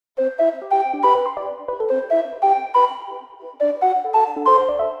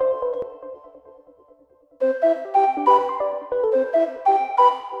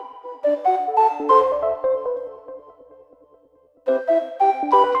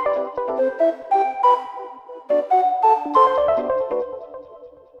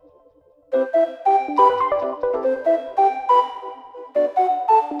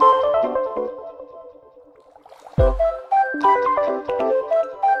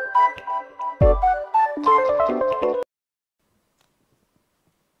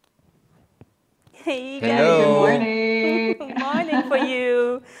Hey, Hello. Gabby. Good morning. Good morning for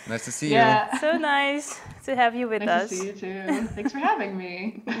you. Nice to see Yeah. you. So nice to have you with Nice us. to see you too. Thanks for having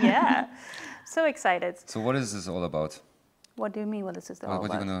me. Yeah. So excited. So what is this all about? What do you mean? What is this all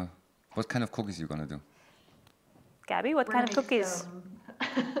about? What kind of cookies you gonna do? Gabby, what kind of cookies?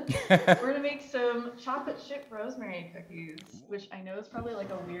 We're gonna make some chocolate chip rosemary cookies, which I know is probably like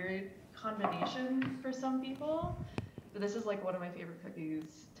a weird combination for some people, but this is like one of my favorite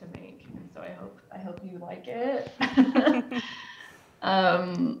cookies to make, and so I hope you like it.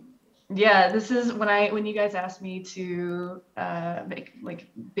 Yeah, this is when you guys asked me to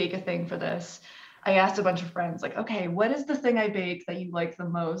bake a thing for this. I asked a bunch of friends, like, okay, what is the thing I bake that you like the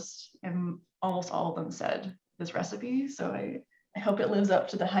most? And almost all of them said this recipe. So I hope it lives up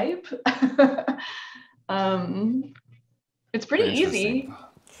to the hype. It's pretty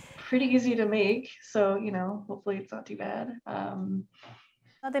easy to make. So, you know, hopefully it's not too bad.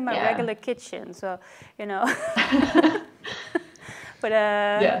 Not in my regular kitchen, so, you know. But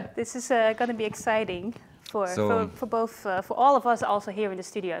this is going to be exciting for all of us also here in the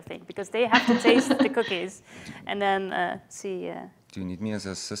studio, I think, because they have to taste the cookies and then see. Do you need me as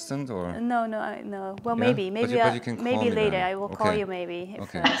an assistant or? No. Well, yeah? maybe but you can call maybe me later. then. I will call you maybe.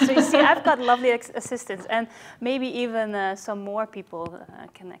 Okay. So you see, I've got lovely assistants, and maybe even some more people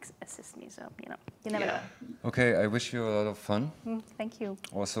can assist me. So you never know. Okay, I wish you a lot of fun. Thank you.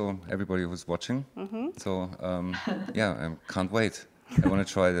 Also, everybody who's watching. So yeah, I can't wait. I want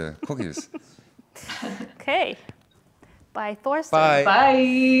to try the cookies. Okay. Bye, Thorsten. Bye.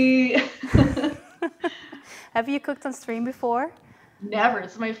 Bye. Have you cooked on stream before? Never.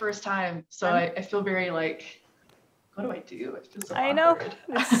 It's my first time, so I feel very like, what do I do? It feels so awkward.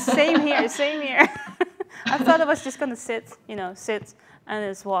 I know. Same here. Same here. I thought I was just gonna sit and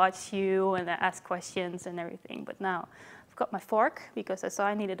just watch you and ask questions and everything. But now I've got my fork because I saw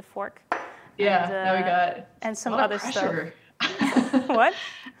I needed a fork. Yeah. Now we got and some other stuff. What?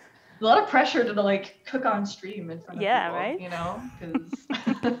 A lot of pressure to like cook on stream in front of people, right? You know,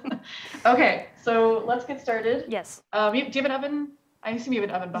 Okay, so let's get started. Yes. Do you have an oven? I assume you have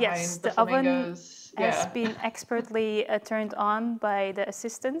an oven behind yes, the flamingos. Oven has been expertly turned on by the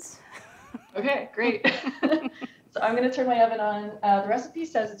assistants. Okay, great. So I'm going to turn my oven on. The recipe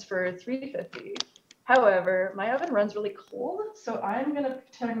says it's for 350. However, my oven runs really cold, so I'm going to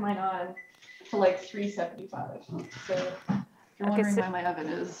turn mine on to like 375. So if you're wondering why my oven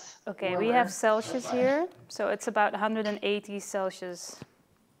is okay, we have Celsius here, so it's about 180 Celsius.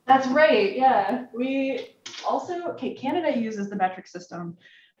 That's right, yeah. We also, Canada uses the metric system,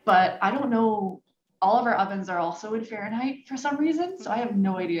 but I don't know, all of our ovens are also in Fahrenheit for some reason, so I have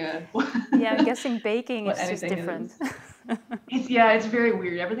no idea. Yeah, I'm guessing baking is just different. It's very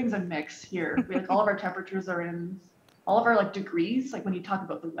weird. Everything's a mix here. All of our temperatures are in, all of our like degrees, like when you talk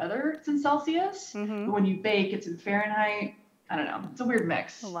about the weather, it's in Celsius, but when you bake, it's in Fahrenheit. I don't know, it's a weird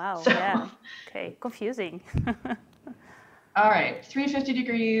mix. Wow, yeah, okay, confusing. All right, 350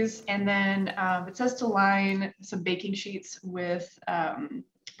 degrees, and then it says to line some baking sheets with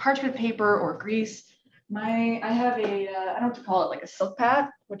parchment paper or grease. I have I don't know what to call it, like a silk pad,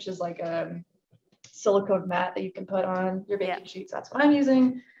 which is like a silicone mat that you can put on your baking sheets. That's what I'm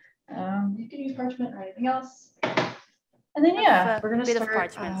using. You can use parchment or anything else. And then we're gonna start.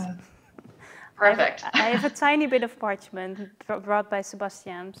 Parchment. Perfect. I have a tiny bit of parchment brought by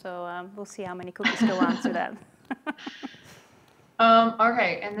Sebastian, so we'll see how many cookies go on to that.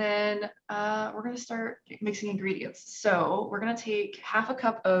 Okay, and then we're gonna start mixing ingredients. So we're gonna take half a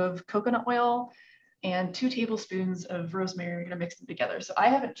cup of coconut oil and 2 tablespoons of rosemary. We're gonna mix them together. So I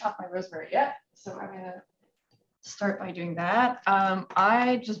haven't chopped my rosemary yet, so I'm gonna start by doing that.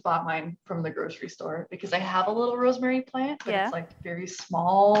 I just bought mine from the grocery store because I have a little rosemary plant, but it's like very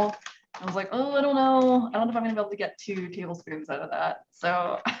small. I was like, oh, I don't know if I'm gonna be able to get 2 tablespoons out of that.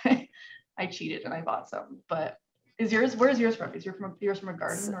 So I cheated and I bought some, but where's yours from? Is yours from a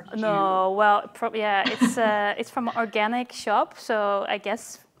garden? Or no, well, yeah, it's from an organic shop. So I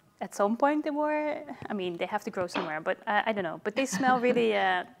guess at some point they have to grow somewhere, but I don't know. But they smell really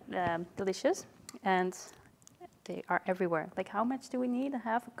delicious, and They are everywhere. Like how much do we need? A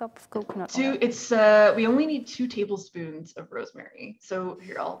half a cup of coconut Two. oil. It's we only need 2 tablespoons of rosemary. So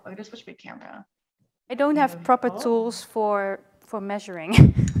here, I'm gonna switch my camera. I don't We have have- proper oh. tools for measuring,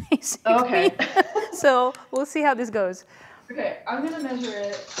 basically. Okay. So we'll see how this goes. Okay, I'm gonna measure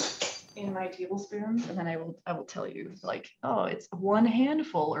it in my tablespoons, and then I will tell you like, oh, it's 1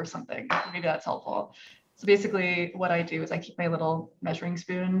 handful or something. Maybe that's helpful. So basically, what I do is I keep my little measuring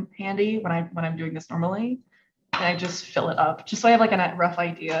spoon handy when I'm doing this normally, and I just fill it up, just so I have like a rough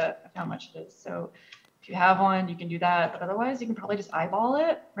idea of how much it is. So if you have one, you can do that, but otherwise, you can probably just eyeball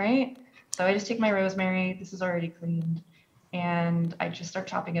it, right? So I just take my rosemary. This is already cleaned. And I just start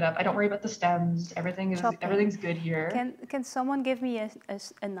chopping it up. I don't worry about the stems. Everything's good here. Can someone give me a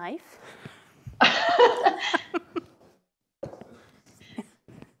knife?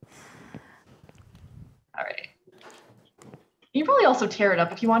 All right. You can probably also tear it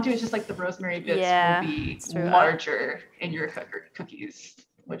up if you want to. It's just like the rosemary bits will be larger in your cookies,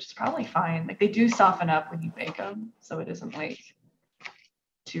 which is probably fine. Like they do soften up when you bake them, so it isn't like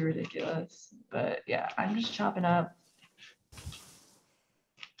too ridiculous. But yeah, I'm just chopping up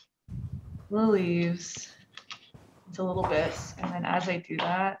the leaves into little bits, and then as I do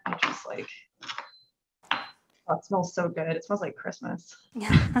that, I just like, oh, it smells so good. It smells like Christmas.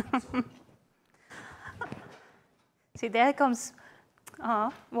 See, there comes.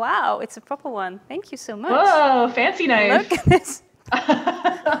 Oh, wow, it's a proper one. Thank you so much. Whoa, fancy knife. Look at this.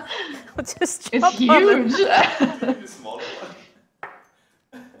 I'll just It's chop huge. The smaller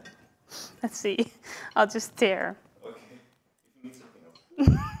one. Let's see. I'll just tear. Okay. If you need something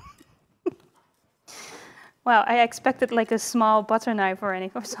else. Wow, I expected like a small butter knife or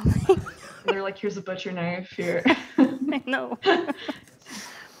anything or something. They're like, here's a butcher knife here. I know.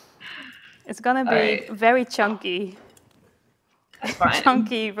 It's gonna be very chunky. That's fine.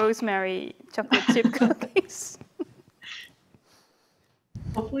 Chunky rosemary chocolate chip cookies.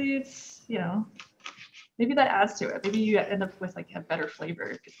 Hopefully it's, maybe that adds to it. Maybe you end up with like a better flavor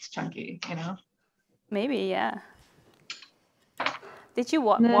if it's chunky, Don't yeah. Did you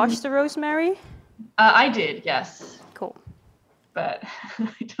wash the rosemary? I did, yes. Cool. But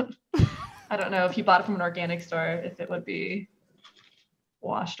I don't know if you bought it from an organic store, if it would be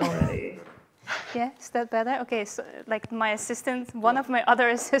washed already. Yeah, is that better? Okay, so like my assistant, one of my other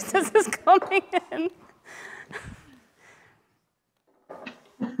assistants is coming in.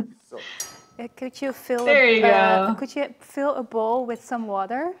 So. Could you fill? There you go. Could you fill a bowl with some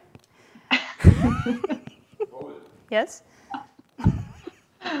water? Yes.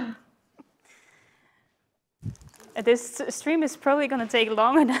 This stream is probably going to take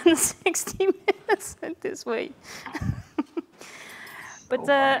longer than 60 minutes this way. But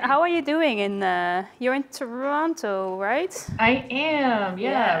how are you doing? You're in Toronto, right? I am,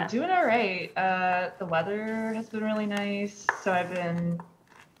 yeah. Doing all right. The weather has been really nice, so I've been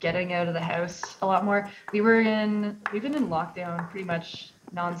getting out of the house a lot more. We've been in lockdown pretty much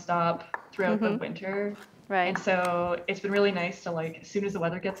nonstop throughout the winter. Right. And so it's been really nice to like, as soon as the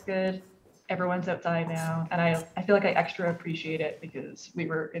weather gets good, everyone's outside now. And I feel like I extra appreciate it because we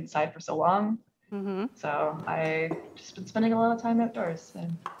were inside for so long. So I've just been spending a lot of time outdoors.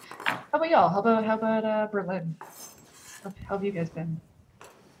 And how about y'all? How about Berlin? How have you guys been?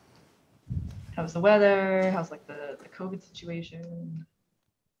 How's the weather? How's like the COVID situation?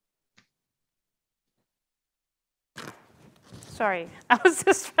 Sorry, I was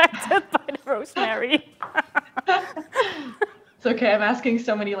distracted by the rosemary. It's okay. I'm asking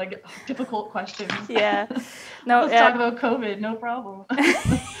so many like difficult questions. Yeah. No. Let's talk about COVID. No problem.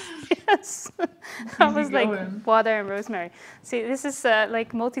 Yes. I was like water and rosemary. See, this is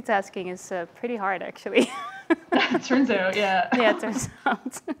like multitasking is pretty hard actually. Turns out, yeah. Yeah, it turns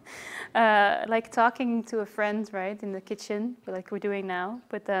out. Like talking to a friend, right, in the kitchen, like we're doing now,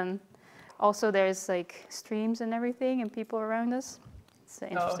 but then also there's like streams and everything and people around us. It's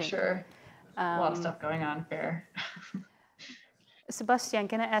interesting. Oh, sure. A lot of stuff going on, fair. Sebastian,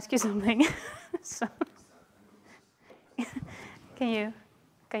 can I ask you something? So,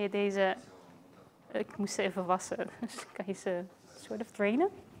 kan je deze... Ik moest ze even wassen. Dus kan je ze sort of drainen?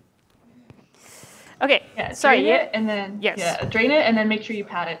 Okay, yeah, sorry. Drain it and then yes. Drain it and then make sure you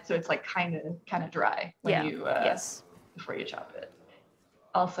pat it so it's like kind of dry when you yes. before you chop it.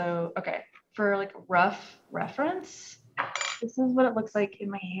 Also, okay, for like rough reference, this is what it looks like in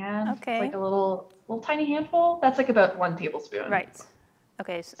my hand. Okay. It's like a little tiny handful. That's like about 1 tablespoon. Right.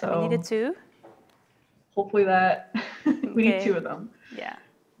 Okay, so we needed 2. Hopefully that we need 2 of them. Yeah.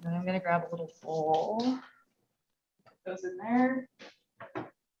 And then I'm gonna grab a little bowl. Put those in there.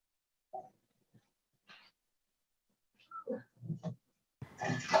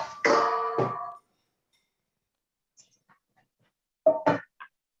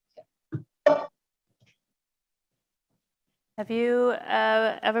 Have you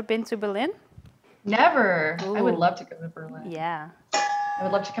ever been to Berlin? Never. I would Ooh. love to go to Berlin. Yeah. I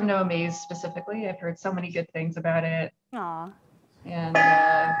would love to come to Amaze specifically. I've heard so many good things about it. Aw. And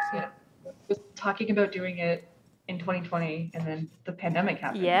was talking about doing it in 2020, and then the pandemic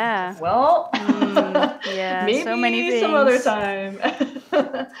happened. Yeah. Well, yeah. maybe so many things. some other time.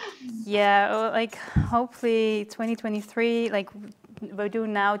 Yeah. Like hopefully 2023. Like we're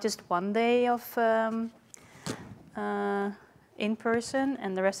doing now just one day of in person,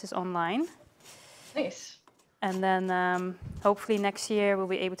 and the rest is online. Nice. And then hopefully next year we'll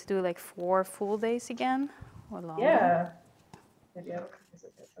be able to do like 4 full days again or longer. Yeah. Maybe I'll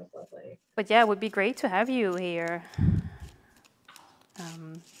visit. That sounds lovely. But yeah, it would be great to have you here.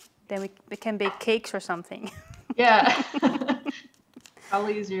 Then we can bake cakes or something. Yeah.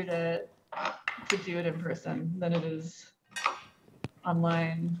 Probably easier to do it in person than it is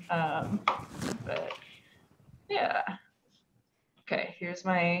online. But yeah. Okay, here's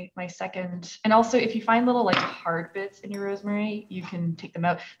my second. And also, if you find little like hard bits in your rosemary, you can take them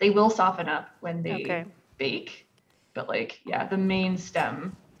out. They will soften up when they bake. But like, yeah, the main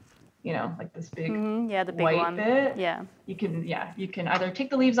stem, you know, like this big yeah, the big white one. bit. Yeah. You can either take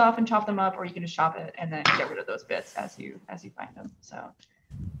the leaves off and chop them up, or you can just chop it and then get rid of those bits as you find them. So.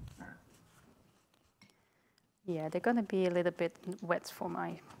 Yeah, they're gonna be a little bit wet for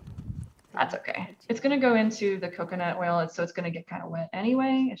my. That's okay. It's gonna go into the coconut oil, so it's gonna get kind of wet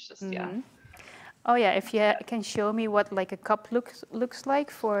anyway. It's just yeah. Oh yeah, if you can show me what like a cup looks like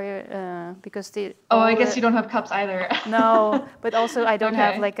for because the. Oh, I guess you don't have cups either. No, but also I don't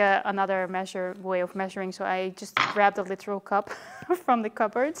have like another way of measuring, so I just grabbed a literal cup from the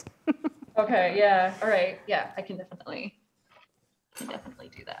cupboard. Okay. Yeah. All right. Yeah, I can definitely do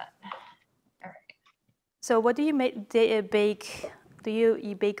that. All right. So what do you bake? Do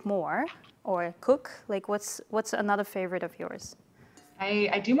you bake more or cook? Like what's another favorite of yours?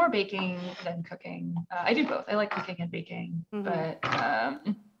 I do more baking than cooking. I do both. I like cooking and baking, but I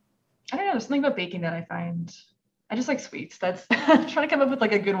don't know. There's something about baking that I find. I just like sweets. That's I'm trying to come up with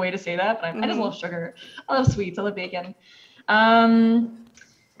like a good way to say that, but I just love sugar. I love sweets. I love bacon.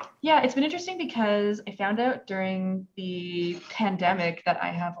 Yeah, it's been interesting because I found out during the pandemic that I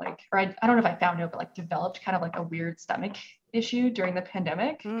have like, or I don't know if I found out, but like developed kind of like a weird stomach issue during the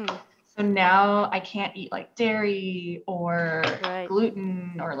pandemic. So now I can't eat like dairy or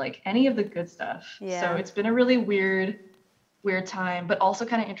gluten or like any of the good stuff. Yeah. So it's been a really weird time, but also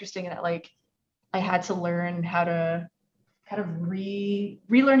kind of interesting in that like I had to learn how to kind of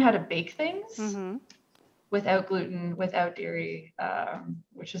relearn how to bake things without gluten, without dairy,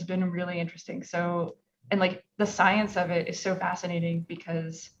 which has been really interesting. So, and like the science of it is so fascinating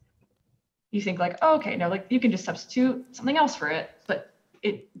because you think like, oh, okay, no, like you can just substitute something else for it, but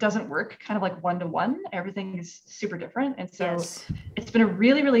it doesn't work kind of like one-to-one. Everything is super different. And so it's been a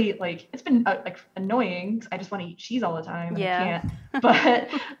really, really like, it's been like annoying because I just want to eat cheese all the time and I can't,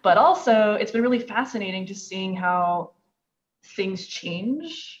 but also it's been really fascinating just seeing how things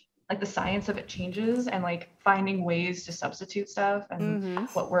change, like the science of it changes and like finding ways to substitute stuff and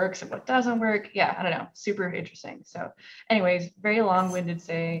what works and what doesn't work. Yeah, I don't know, super interesting. So anyways, very long-winded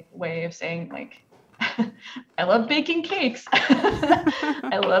way of saying like, I love baking cakes.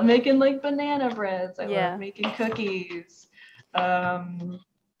 I love making like banana breads. I love making cookies.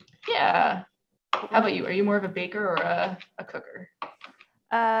 Yeah. How about you? Are you more of a baker or a cooker?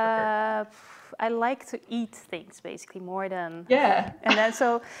 I like to eat things basically more than and then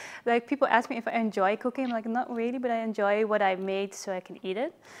so like people ask me if I enjoy cooking. I'm like, not really, but I enjoy what I made so I can eat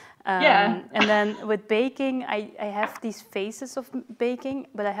it. And then with baking, I have these phases of baking,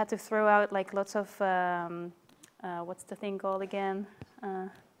 but I had to throw out like lots of what's the thing called again?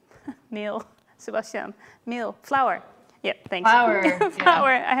 Flour. Yeah, thanks.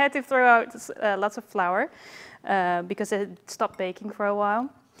 Flour. I had to throw out lots of flour because I stopped baking for a while.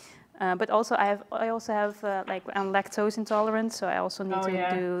 But also I also have like I'm lactose intolerant, so I also need to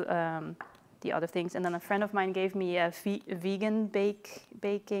do the other things. And then a friend of mine gave me a vegan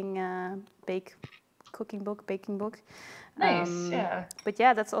baking book. Nice, But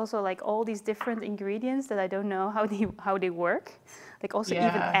yeah, that's also like all these different ingredients that I don't know how they work. Like also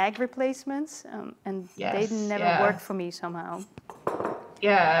even egg replacements, and they never work for me somehow.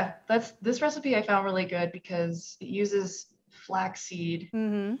 Yeah, this recipe I found really good because it uses flaxseed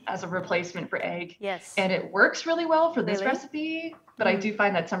as a replacement for egg. Yes. And it works really well for this recipe, but I do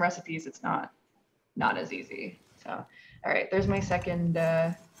find that some recipes it's not as easy. So, all right, there's my second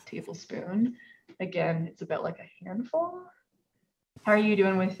tablespoon. Again, it's about like a handful. How are you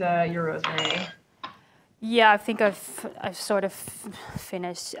doing with your rosemary? Yeah, I think I've sort of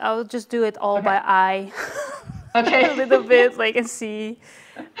finished. I'll just do it all by eye. Okay. A little bit, like, and see.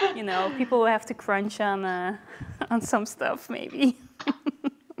 You know, people will have to crunch on some stuff maybe.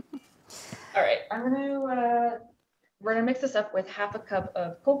 All right, we're gonna mix this up with half a cup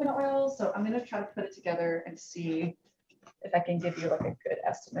of coconut oil. So I'm gonna try to put it together and see if I can give you like a good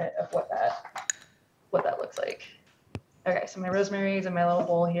estimate of what that looks like. Okay, so my rosemary is in my little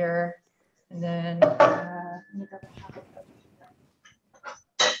bowl here, and then I'm gonna grab a half a cup.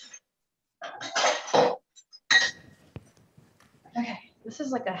 Okay, this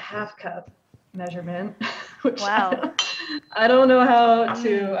is like a half cup measurement, which Wow. I don't know how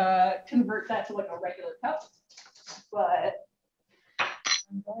to convert that to like a regular cup, but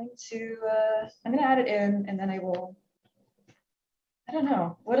I'm gonna add it in, and then I don't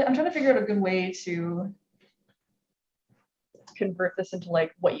know, I'm trying to figure out a good way to convert this into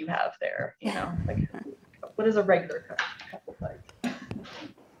like what you have there, you know, like what does a regular cup look like?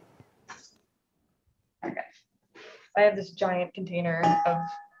 Okay, I have this giant container of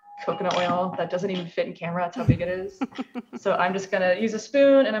coconut oil that doesn't even fit in camera. That's how big it is. So I'm just gonna use a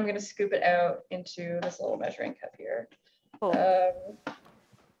spoon and I'm gonna scoop it out into this little measuring cup here. Cool.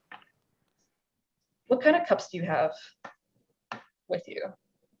 What kind of cups do you have with you?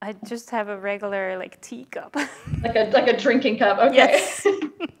 I just have a regular like teacup. Like a drinking cup. Okay. Yes.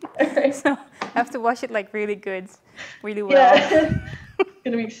 Right. So I have to wash it like really good, really well. Yeah. It's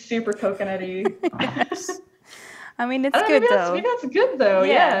gonna be super coconutty. Yes. I mean, it's I don't good know, though. maybe that's good though.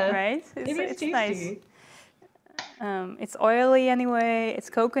 Yeah. Right? Maybe it's tasty. nice. It's oily anyway. It's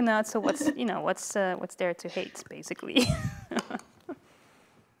coconut, so what's what's there to hate, basically?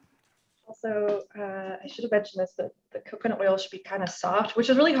 Also, I should have mentioned this, that the coconut oil should be kind of soft, which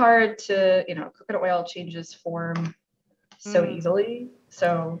is really hard to, coconut oil changes form so easily.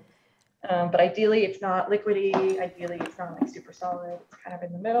 So, but ideally it's not liquidy. Ideally it's not like super solid. It's kind of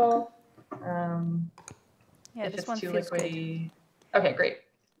in the middle. Yeah, if this it's one too feels liquidy. Okay, great.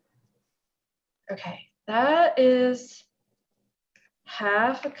 Okay, that is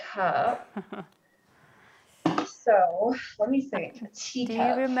half a cup. So let me think. A teacup. Do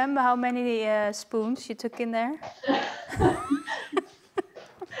you remember how many spoons you took in there?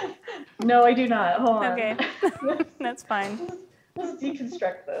 No, I do not. Hold on. Okay, that's fine. Let's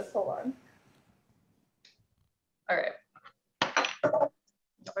deconstruct this. Hold on. All right.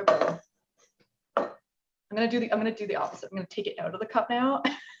 I'm gonna do the opposite. I'm gonna take it out of the cup now.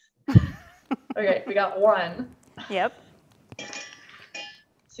 Okay, we got 1. Yep.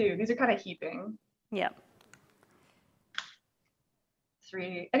 2. These are kind of heaping. Yep.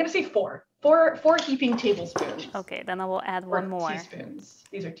 3. I'm gonna say 4. Four heaping tablespoons. Okay, then I will add one more. Teaspoons.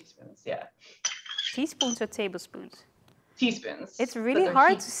 These are teaspoons. Yeah. Teaspoons or tablespoons? Teaspoons. It's really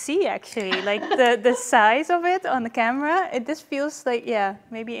hard to see, actually. Like the size of it on the camera, it just feels like, yeah,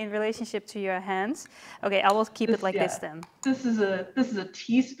 maybe in relationship to your hands. Okay, I will keep it like this then. This is a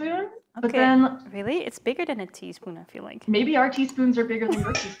teaspoon. Okay. But then really, it's bigger than a teaspoon, I feel like. Maybe our teaspoons are bigger than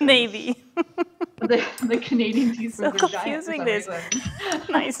your teaspoons. Maybe. The Canadian teaspoons so are giant for some this. reason.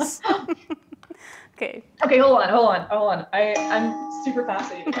 Nice. Okay. Okay, hold on. I'm super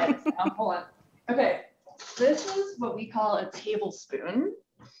fascinated by this now. Hold on. Okay, this is what we call a tablespoon.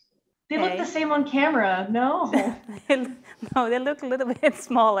 They look the same on camera. No. No, they look a little bit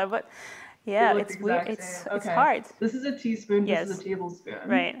smaller, but yeah, it's weird. It's hard. This is a teaspoon. Yes. This is a tablespoon.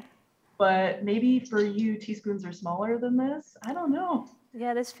 Right. But maybe for you, teaspoons are smaller than this. I don't know.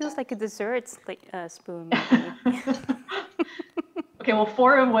 Yeah, this feels like a dessert spoon. Okay, well,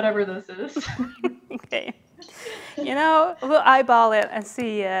 4 of whatever this is. Okay. We'll eyeball it and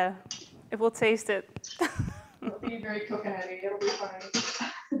see if we'll taste it. It'll be very coconutty. It'll be fine.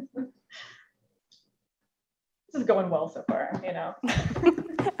 This is going well so far, And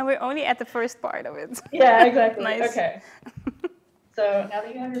we're only at the first part of it. Yeah, exactly. Nice. Okay. So now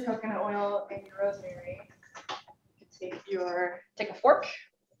that you have your coconut oil and your rosemary, you can take a fork.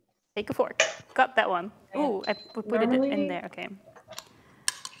 Take a fork. Got that one. Ooh, I put it in there. Okay.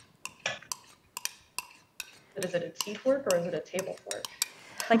 Is it a tea fork or is it a table fork?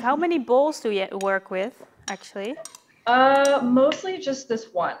 Like, how many bowls do you work with, actually? Mostly just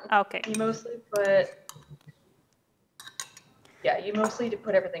this one. Okay. You mostly put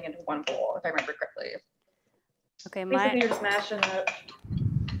everything into one bowl, if I remember correctly. Okay, basically you're just mashing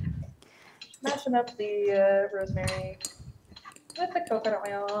up the rosemary with the coconut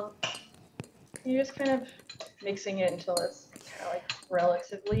oil. You're just kind of mixing it until it's kind of like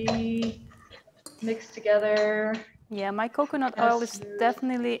relatively mixed together. Yeah, my coconut oil is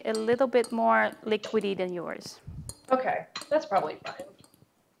definitely a little bit more liquidy than yours. Okay, that's probably fine.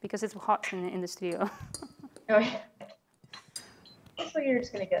 Because it's hot in the studio. Oh, yeah. So you're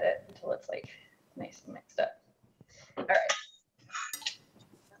just gonna get it until it's like nice and mixed up. All right.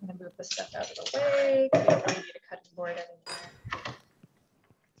 I'm gonna move this stuff out of the way. We don't really need a cutting board anymore.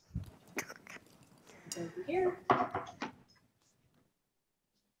 Over here. All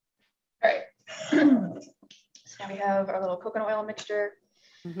right. So now we have our little coconut oil mixture.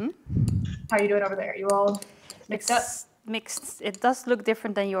 Mm-hmm. How are you doing over there? You all mixed up? Mixed. It does look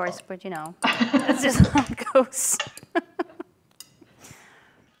different than yours, but you know, that's just how it goes.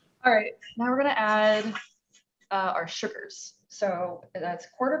 All right. Now we're gonna add our sugars. So that's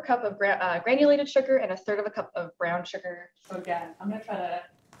 1/4 cup of granulated sugar and 1/3 cup of brown sugar. So again, I'm gonna try to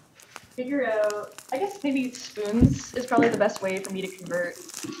figure out, I guess maybe spoons is probably the best way for me to convert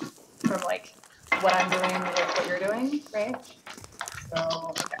from like what I'm doing with what you're doing, right?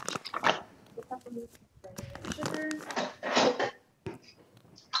 So, okay. Sugar.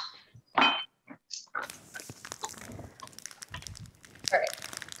 All right.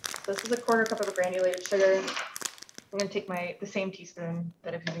 So this is 1/4 cup of granulated sugar. I'm gonna take the same teaspoon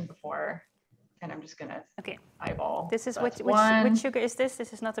that I'm using before, and I'm just gonna eyeball. This is so which sugar is this?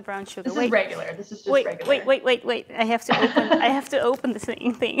 This is not the brown sugar. This is regular. This is just regular. Wait. I have to open. I have to open the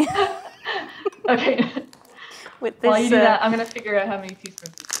same thing. Okay. With this, while you do that, I'm gonna figure out how many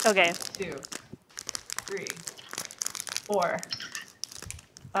teaspoons. Okay. 2, 3, 4,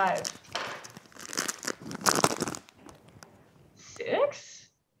 5, 6.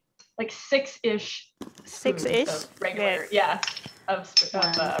 Like 6-ish. 6-ish? Of regular, of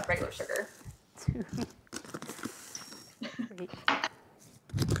regular sugar. 2, 3,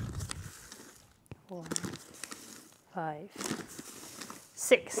 4, 5,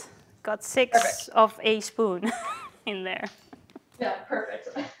 6. Got 6 Perfect. of a spoon in there. Yeah,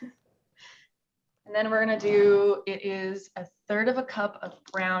 perfect. And then we're gonna do, it is 1/3 cup of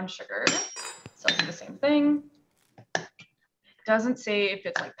brown sugar. So I'll do the same thing. Doesn't say if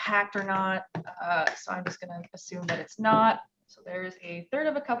it's like packed or not, so I'm just gonna assume that it's not. So there's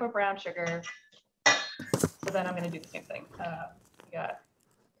 1/3 cup of brown sugar. So then I'm gonna do the same thing. We got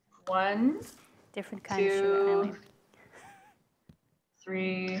 1, Different kind 2, of sugar.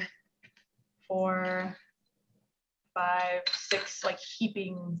 3, 4, 5, 6, like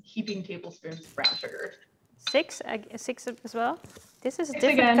heaping tablespoons of brown sugar. 6? 6 as well? This is a 6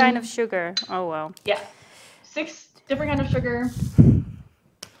 different again. kind of sugar. Oh, well. Yeah, 6 different kind of sugar.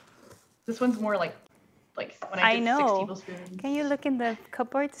 This one's more like when I did 6 tablespoons. Can you look in the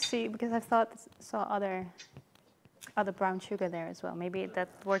cupboard to see? Because I saw other brown sugar there as well. Maybe that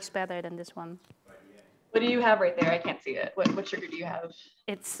works better than this one. What do you have right there? I can't see it. What sugar do you have?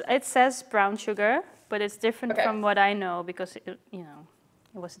 It says brown sugar, but it's different from what I know because it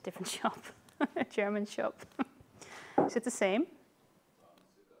was a different shop, a German shop. Is it the same?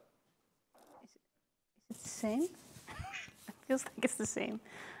 Is it the same? It feels like it's the same.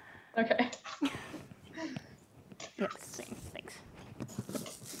 Okay. Yeah, it's the same. Thanks.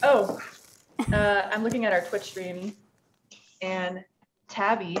 Oh, I'm looking at our Twitch stream, and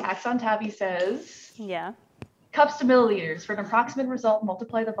Axon Tabby says, Yeah. cups to milliliters. For an approximate result,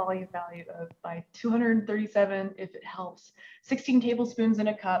 multiply the volume value by 237 if it helps. 16 tablespoons in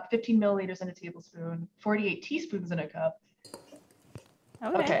a cup, 15 milliliters in a tablespoon, 48 teaspoons in a cup.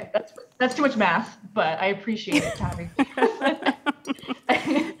 Okay, that's too much math, but I appreciate it, Tabby.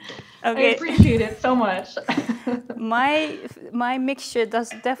 I appreciate it so much. my mixture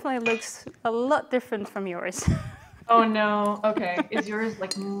definitely looks a lot different from yours. Oh no. Okay. Is yours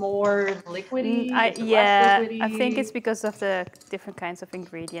like more liquidy? Yeah, less liquidy? I think it's because of the different kinds of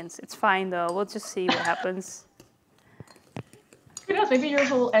ingredients. It's fine though. We'll just see what happens. Who knows? Maybe yours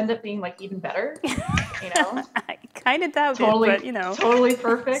will end up being like even better. You know. I kind of doubt Totally, it, but you know. Totally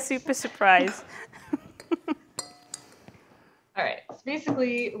perfect. Super surprise. All right. So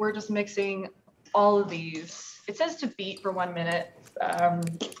basically, we're just mixing all of these. It says to beat for 1 minute.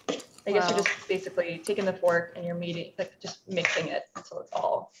 I guess you're just basically taking the fork and you're just mixing it until it's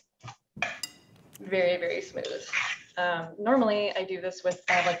all very, very smooth. Normally, I do this with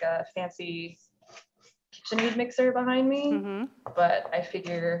like a fancy KitchenAid mixer behind me, but I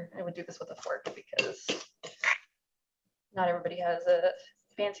figure I would do this with a fork because not everybody has a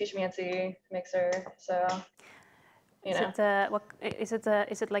fancy schmancy mixer. So, you know. Is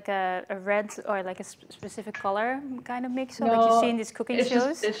it like a red or like a specific color kind of mixer No, like you see in these cooking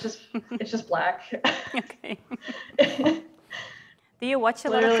shows? It's just black. Okay. Do you watch a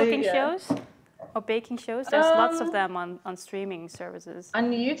lot of cooking shows or baking shows? There's lots of them on streaming services.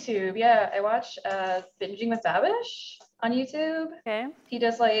 On YouTube, yeah, I watch Binging with Babish on YouTube. Okay.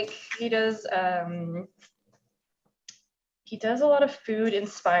 He he does a lot of food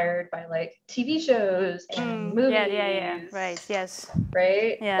inspired by like TV shows and movies. Yeah. Right. Yes.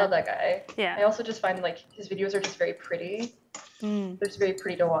 Right? Yeah. Love that guy. Yeah. I also just find like his videos are just very pretty. They're just very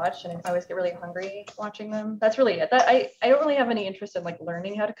pretty to watch, and I always get really hungry watching them. That's really it. I don't really have any interest in like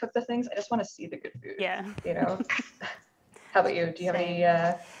learning how to cook the things. I just want to see the good food. Yeah. You know. How about you? Do you have any?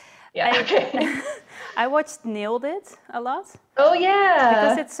 Yeah. Okay. I watched Nailed It a lot. Oh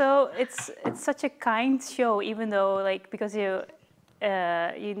yeah. Because it's such a kind show, even though like because you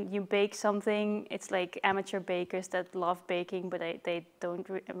bake something, it's like amateur bakers that love baking, but they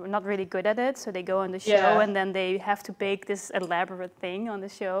are not really good at it. So they go on the show and then they have to bake this elaborate thing on the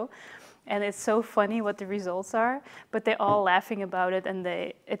show. And it's so funny what the results are, but they're all laughing about it, and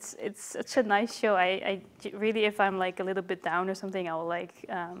it's such a nice show. I really, if I'm like a little bit down or something, I'll like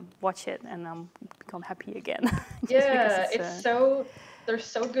watch it and become happy again. Yeah, they're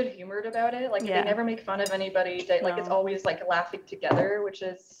so good humored about it. Like they never make fun of anybody. Like it's always like laughing together, which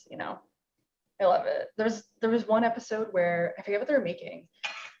is, you know, I love it. There was one episode where I forget what they were making,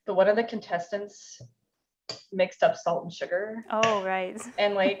 but one of the contestants mixed up salt and sugar. Oh, right.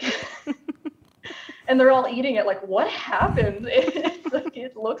 And like, and they're all eating it. Like, what happened?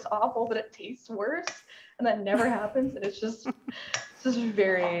 It looks awful, but it tastes worse. And that never happens. And it's just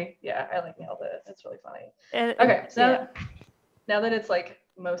very, I like Nailed It. It's really funny. Okay, so now that it's like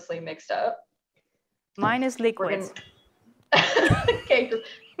mostly mixed up. Mine is liquid. Okay,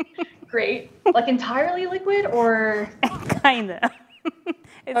 great. Like entirely liquid or? Kinda.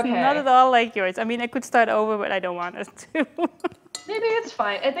 It's not at all like yours. I mean, I could start over, but I don't want us to. Maybe it's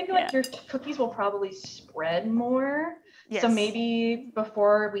fine. I think like your cookies will probably spread more. Yes. So maybe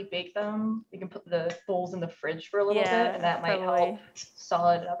before we bake them, we can put the bowls in the fridge for a little bit, and that might help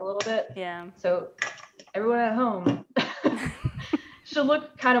solid it up a little bit. Yeah. So everyone at home should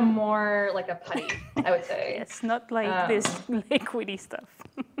look kind of more like a putty, I would say. It's not like this liquidy stuff.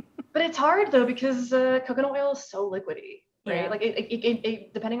 But it's hard though because coconut oil is so liquidy. Right, like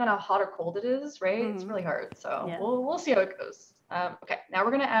it depending on how hot or cold it is, right? It's really hard. So we'll see how it goes. Okay, now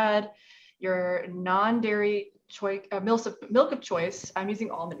we're gonna add your non-dairy milk of choice. I'm using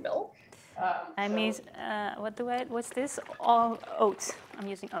almond milk. What's this? All oats. I'm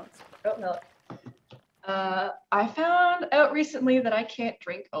using oats. Oat milk. I found out recently that I can't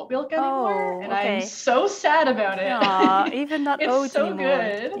drink oat milk anymore, and I'm so sad about it. Aww, even not oats anymore.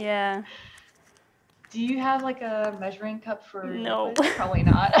 It's so good. Yeah. Do you have like a measuring cup for? No. Probably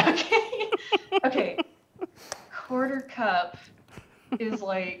not. Okay. Okay. Quarter cup is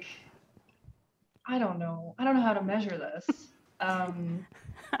like, I don't know how to measure this. I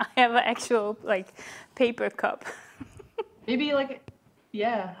have an actual like paper cup. Maybe like,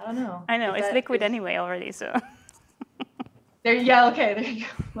 I don't know. I know it's liquid anyway already, so. There you go.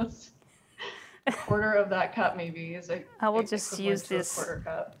 Let's. A quarter of that cup maybe is a. I will just use this quarter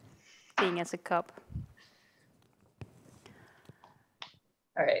cup thing as a cup.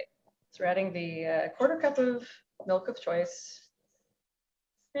 All right, so we're adding the quarter cup of milk of choice,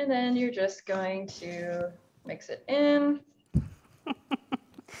 and then you're just going to mix it in.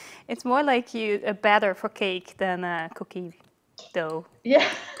 It's more like a batter for cake than a cookie dough. Yeah,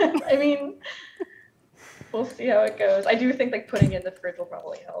 I mean, we'll see how it goes. I do think like putting it in the fridge will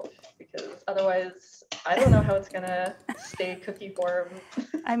probably help because otherwise, I don't know how it's gonna stay cookie form.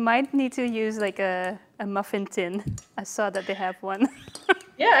 I might need to use like a muffin tin. I saw that they have one.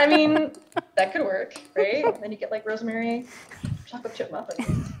 Yeah, I mean, that could work, right? Then you get like rosemary chocolate chip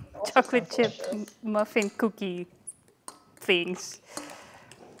muffins. Chocolate chip muffin cookie things.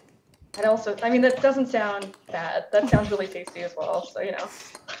 And also, I mean, that doesn't sound bad. That sounds really tasty as well, so you know.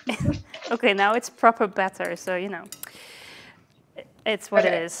 Okay, now it's proper batter, so you know. It's what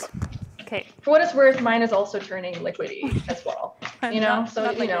it is. Okay. For what it's worth, mine is also turning liquidy as well. You know, so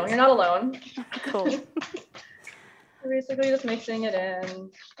you know, you're not alone. Cool. You're basically just mixing it in,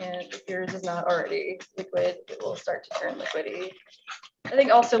 and if yours is not already liquid, it will start to turn liquidy. I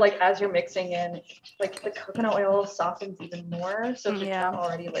think also like as you're mixing in, like the coconut oil softens even more. So if it's not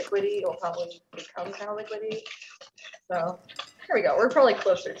already liquidy, it will probably become kind of liquidy. So here we go. We're probably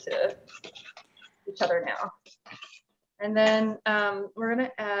closer to each other now. And then we're gonna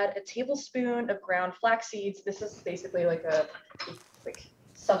add a tablespoon of ground flax seeds. This is basically like a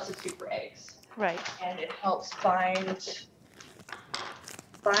substitute for eggs. Right. And it helps bind the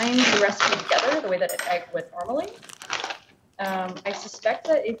recipe together the way that an egg would normally. I suspect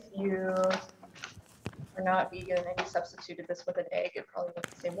that if you are not vegan and you substituted this with an egg, it probably looks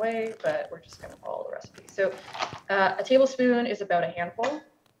the same way, but we're just going to follow the recipe. So a tablespoon is about a handful.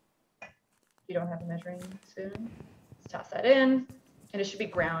 If you don't have a measuring spoon, let's toss that in. And it should be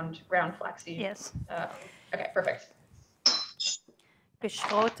ground flaxseed. Yes. Okay, perfect.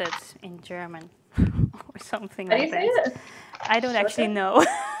 geschrotet in German or something How do like you say that. it? I don't actually Geschrotet? know.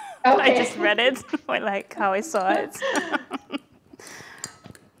 I Okay. just read it, or like how I saw it.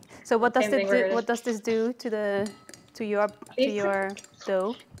 So what does Same thing, we're gonna- what does this do to your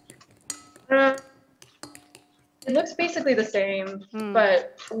dough? It looks basically the same,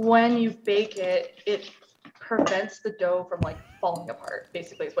 but when you bake it, it prevents the dough from like falling apart.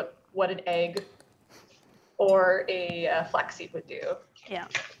 Basically, is what an egg or a flaxseed would do. Yeah.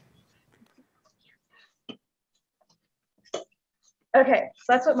 Okay, so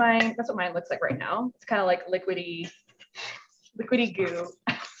that's what mine looks like right now. It's kind of like liquidy goo.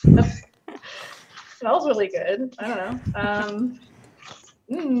 Smells really good. I don't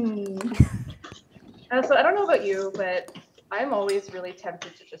know. So I don't know about you, but I'm always really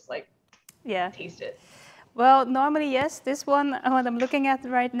tempted to just like taste it. Well, normally yes. This one, what I'm looking at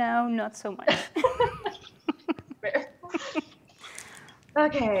right now, not so much. Fair.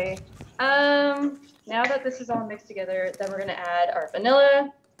 Okay. Now that this is all mixed together, then we're gonna add our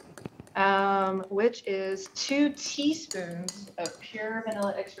vanilla, which is 2 teaspoons of pure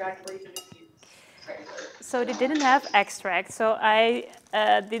vanilla extract, or you can just use regular. So they didn't have extract. So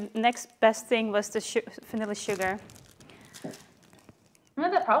the next best thing was the vanilla sugar.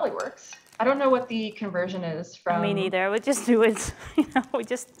 That probably works. I don't know what the conversion is from. Me neither. We just do it. We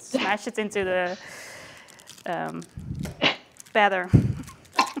just smash it into the batter.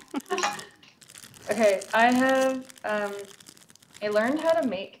 Okay, I learned how to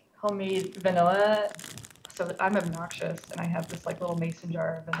make homemade vanilla. So I'm obnoxious, and I have this like little mason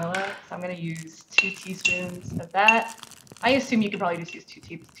jar of vanilla. So I'm gonna use 2 teaspoons of that. I assume you could probably just use 2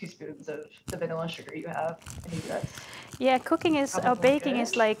 teaspoons of the vanilla sugar you have. I mean, that's yeah, cooking is, or baking good.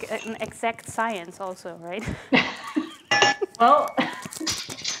 is like an exact science also, right? Well,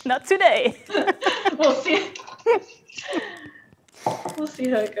 not today. We'll see. We'll see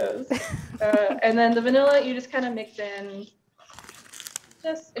how it goes. And then the vanilla, you just kind of mix in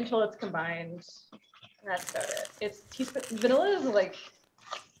just until it's combined. And that's about it. Vanilla is like,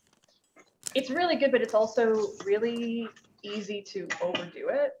 it's really good, but it's also really easy to overdo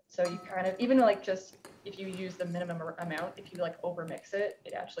it. So you kind of, even like just if you use the minimum amount, if you like overmix it,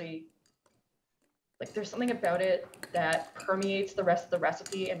 it actually, like there's something about it that permeates the rest of the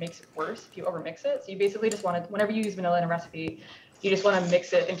recipe and makes it worse if you overmix it. So you basically just want to, whenever you use vanilla in a recipe, you just want to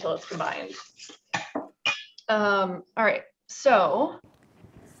mix it until it's combined. All right, so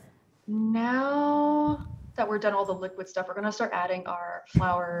now that we're done all the liquid stuff, we're gonna start adding our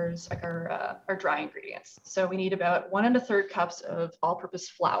flours, like our dry ingredients. So we need about 1 1/3 cups of all-purpose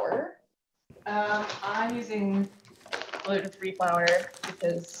flour. I'm using gluten-free flour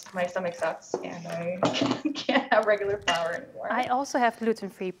because my stomach sucks and I can't have regular flour anymore. I also have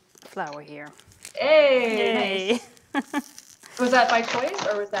gluten-free flour here. Hey, nice. Was that by choice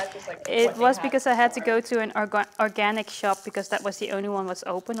or was that just like? It was because I had to go to an organic shop because that was the only one was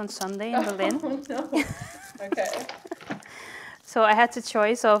open on Sunday in Berlin. Oh, no. Okay. So I had the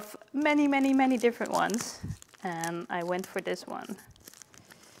choice of many different ones, and I went for this one.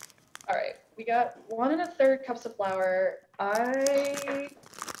 All right, we got 1 1/3 cups of flour. I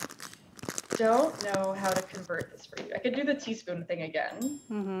don't know how to convert this for you. I could do the teaspoon thing again,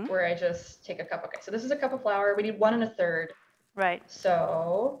 where I just take a cup. Okay, so this is a cup of flour. We need 1 1/3. Right.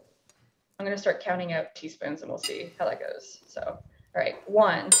 So I'm gonna start counting out teaspoons, and we'll see how that goes. So, all right,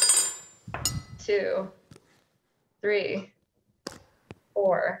 1, 2, 3,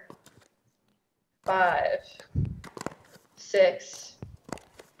 4, 5, 6,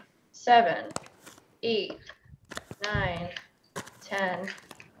 7, 8, 9, 10,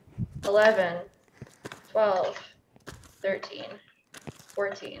 11, 12, 13,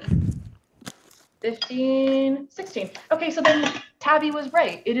 14, 15, 16. Okay, so then Tabby was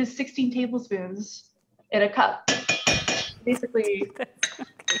right. It is 16 tablespoons in a cup. Basically, Okay.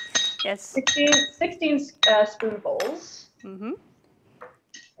 Yes. 16 spoonfuls.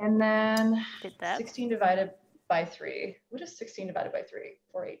 And then 16 divided by 3. What is 16 divided by 3?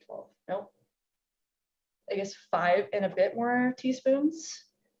 4, 8, 12. Nope. I guess 5 and a bit more teaspoons.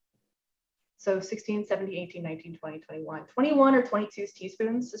 So 16, 17, 18, 19, 20, 21. 21 or 22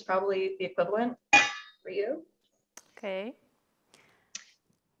 teaspoons is probably the equivalent for you. Okay.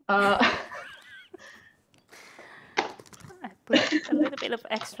 I put a little bit of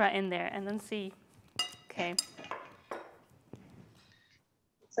extra in there and then see. Okay.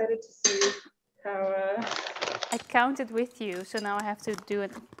 Excited to see how. I counted with you, so now I have to do a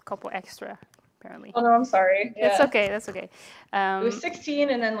couple extra, apparently. Oh no, I'm sorry. Yeah. That's okay. That's okay. It was 16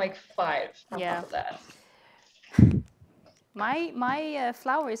 and then like 5 on top of that. My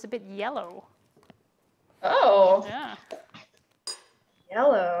flour is a bit yellow. Oh. Yeah.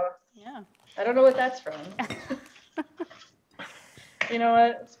 Yellow. Yeah. I don't know what that's from. You know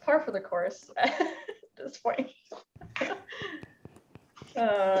what? It's par for the course at this point.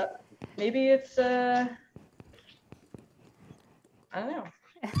 Maybe it's I don't know.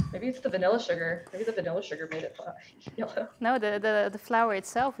 Maybe it's the vanilla sugar. Maybe the vanilla sugar made it yellow. No, the flour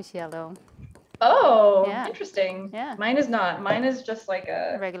itself is yellow. Oh, Yeah. interesting. Yeah. Mine is not. Mine is just like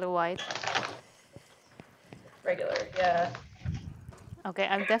a Regular white. regular. Yeah. Okay,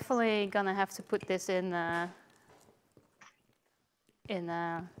 I'm definitely gonna have to put this in the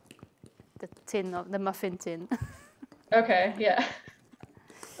tin of the muffin tin. Okay. Yeah.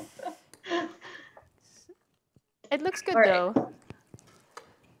 It looks good All right. though.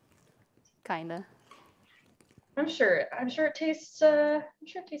 Kinda. I'm sure it tastes. I'm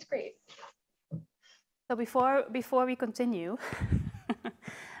sure it tastes great. So before we continue,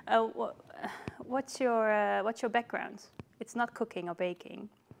 what's your background? It's not cooking or baking.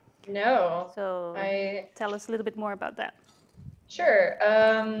 No. So tell us a little bit more about that. Sure.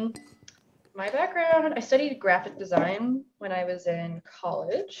 My background, I studied graphic design when I was in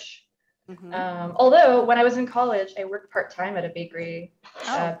college. Although when I was in college, I worked part-time at a bakery,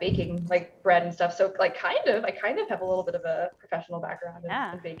 baking like bread and stuff. So like I kind of have a little bit of a professional background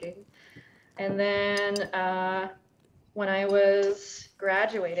in baking. And then when I was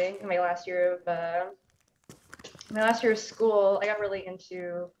graduating in my last year of school, I got really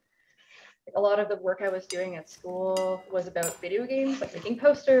into a lot of the work I was doing at school was about video games, like making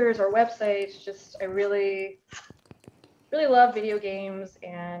posters or websites. Just I really love video games,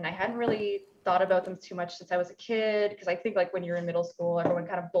 and I hadn't really thought about them too much since I was a kid, because I think like when you're in middle school, everyone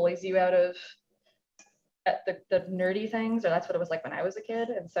kind of bullies you out of the nerdy things, or that's what it was like when I was a kid.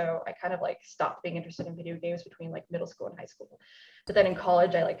 And so I kind of like stopped being interested in video games between like middle school and high school. But then in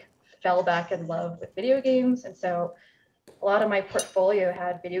college, I like fell back in love with video games, and so a lot of my portfolio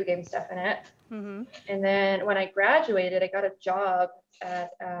had video game stuff in it. And then when I graduated, I got a job at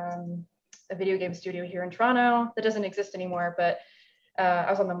a video game studio here in Toronto that doesn't exist anymore, but I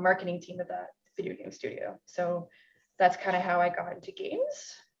was on the marketing team of that video game studio. So that's kind of how I got into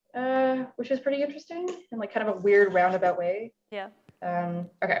games, which is pretty interesting in like kind of a weird roundabout way. Yeah.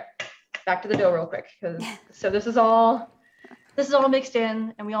 Okay, back to the dough real quick, because so this is all mixed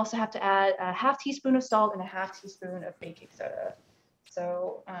in, and we also have to add a half teaspoon of salt and a half teaspoon of baking soda.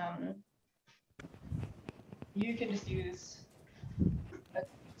 So you can just use a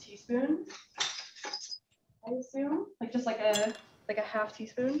teaspoon, I assume, like just like a half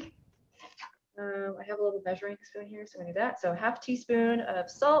teaspoon. I have a little measuring spoon here, so I'm gonna do that. So half teaspoon of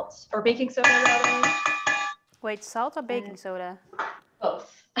salt, or baking soda rather. Wait, salt or baking soda?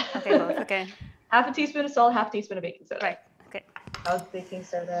 Both. Okay, both. Okay. Half a teaspoon of salt, half a teaspoon of baking soda. Right. Okay. How's baking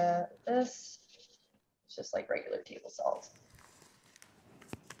soda? This. It's just like regular table salt.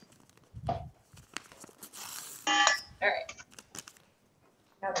 All right.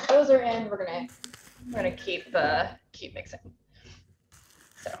 Now that those are in, we're gonna keep mixing.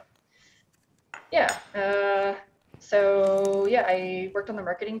 So yeah. I worked on the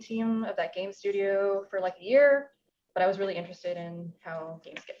marketing team of that game studio for like a year, but I was really interested in how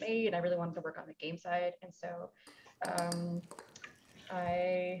games get made, and I really wanted to work on the game side. And so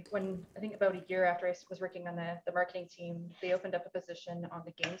when I think about a year after I was working on the marketing team, they opened up a position on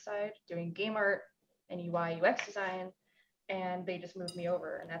the game side doing game art and UI UX design, and they just moved me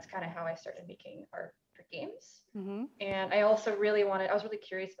over, and that's kind of how I started making art for games. And I also I was really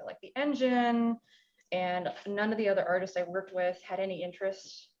curious about like the engine, and none of the other artists I worked with had any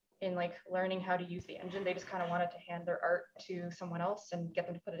interest in like learning how to use the engine. They just kind of wanted to hand their art to someone else and get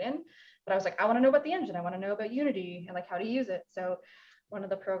them to put it in. But I was like, I want to know about the engine. I want to know about Unity and like how to use it. So one of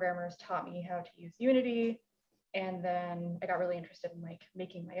the programmers taught me how to use Unity, and then I got really interested in like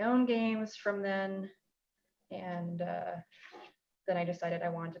making my own games from then. And then I decided I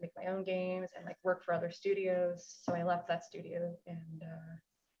wanted to make my own games and like work for other studios. So I left that studio and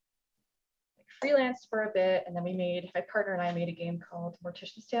freelanced for a bit, and then my partner and I made a game called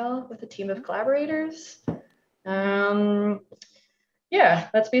Mortician's Tale with a team of collaborators. Yeah,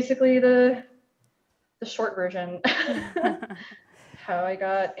 that's basically the short version. How I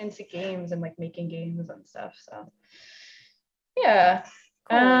got into games and like making games and stuff. So yeah.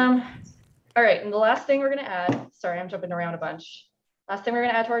 Cool. All right, and the last thing we're gonna add, sorry, I'm jumping around a bunch. Last thing we're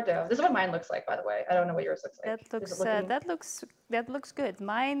gonna add to our dough. This is what mine looks like, by the way. I don't know what yours looks like. That looks good.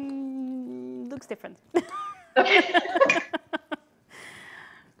 Mine looks different. Okay.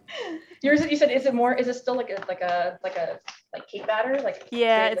 Yours, you said, is it still like a cake batter? Like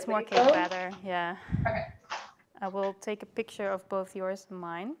yeah, it's more cake batter. Yeah. Okay. I will take a picture of both yours and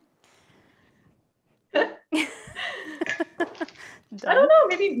mine. I don't know.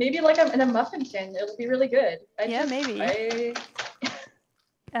 Maybe like I'm in a muffin tin. It'll be really good. Maybe.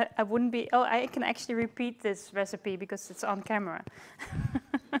 I wouldn't be. Oh, I can actually repeat this recipe because it's on camera.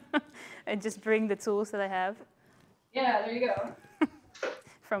 And just bring the tools that I have. Yeah, there you go.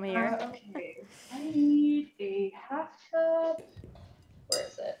 From here. Okay, I need a half cup. Where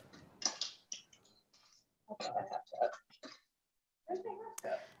is it? I've got a half cup. Where's my half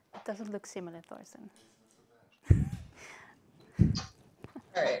cup? It doesn't look similar, Thorsten.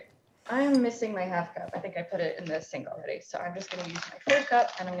 All right, I am missing my half cup. I think I put it in the sink already. So I'm just going to use my full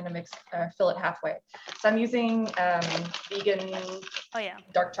cup and I'm going to fill it halfway. So I'm using vegan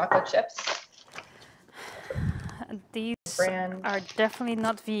dark chocolate chips. These brand are definitely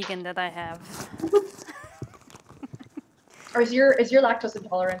not vegan that I have. Or is your lactose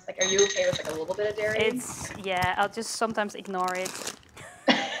intolerance, like, are you okay with like a little bit of dairy? I'll just sometimes ignore it.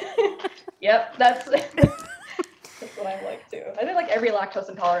 Yep, that's what I'm like too. I think like every lactose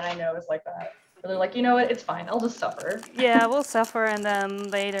intolerant I know is like that. They're like, you know what, it's fine, I'll just suffer. Yeah, we'll suffer and then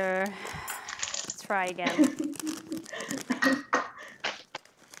later try again.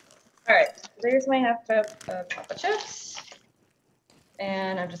 All right, there's my half cup of chocolate chips.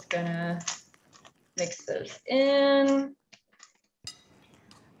 And I'm just gonna mix those in.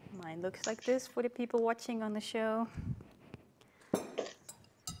 Mine looks like this for the people watching on the show. I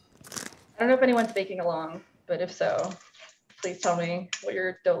don't know if anyone's baking along, but if so, please tell me what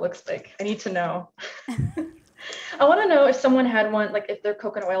your dough looks like. I need to know. I want to know if someone had one, like if their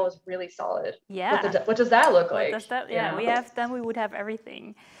coconut oil is really solid. Yeah. What does that look like? Does that, yeah, we would have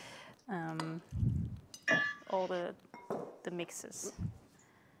everything. All the mixes.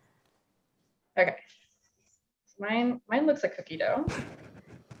 Okay. Mine looks like cookie dough.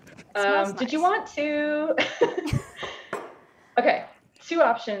 Nice. Did you want to? Okay, 2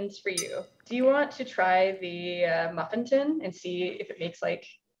 options for you. Do you want to try the muffin tin and see if it makes like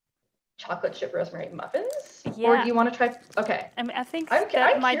chocolate chip rosemary muffins? Yeah. Or do you want to try? Okay. I mean, I think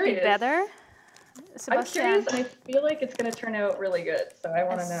I'm might curious. be better. Sebastian, I'm curious, and I feel like it's going to turn out really good. So I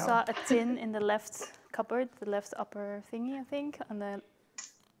want to know. I saw a tin in the left cupboard, the left upper thingy, I think, on the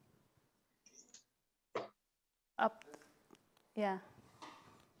up. Yeah.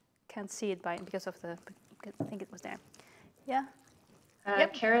 Can't see it because of the. I think it was there. Yeah.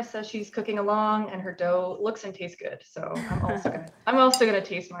 Kara says she's cooking along, and her dough looks and tastes good. So I'm also gonna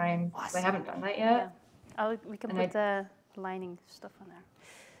taste mine. Awesome. I haven't done that yet. Yeah. We can put the lining stuff on there.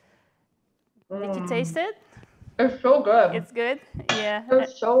 Did you taste it? It's so good. It's good. Yeah.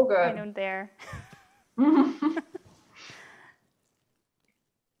 It's so good. I don't dare.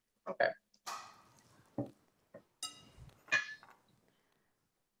 Okay.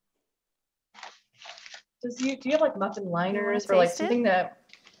 Do you have like muffin liners or like something that?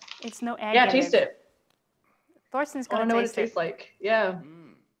 It's no egg. Yeah, taste it. Thorsten's gonna taste it. I don't know what it tastes like. Yeah.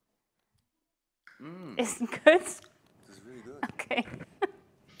 It's good. This is really good. Okay. Well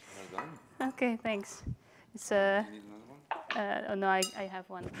done. Okay, thanks. It's You need another one? oh no, I have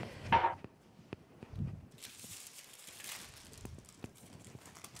one.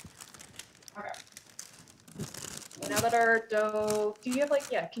 Okay. Now that our dough, do you have like,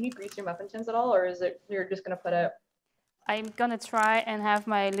 can you grease your muffin tins at all, or is it you're just gonna put it? Mm. I'm gonna try and have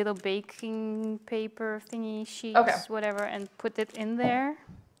my little baking paper thingy sheets, whatever, and put it in there.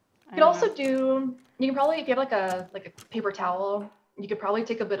 You could also do, you can probably, if you have like a paper towel, you could probably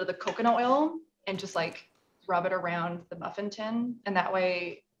take a bit of the coconut oil and just like rub it around the muffin tin. And that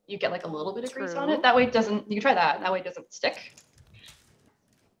way you get like a little bit of grease on it. That way it doesn't, you can try that. That way it doesn't stick.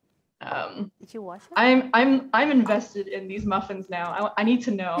 Did you wash it? I'm invested in these muffins now. I need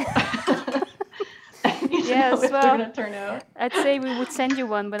to know. I need to know if they're gonna turn out. I'd say we would send you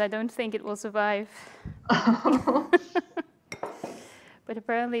one, but I don't think it will survive. But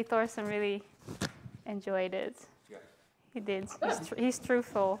apparently Thorsten really enjoyed it. Yeah. He did. He's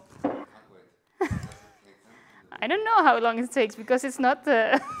truthful. I don't know how long it takes because it's not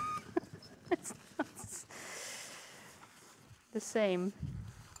the it's not the same.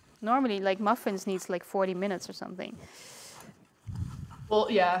 Normally, like muffins needs like 40 minutes or something. Well,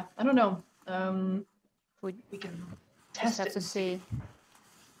 yeah, I don't know. We can test have it to see.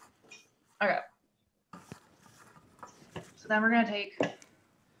 Okay. So then we're gonna take.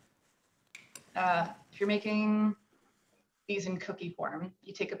 If you're making these in cookie form,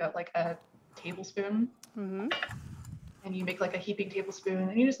 you take about like a tablespoon, and you make like a heaping tablespoon,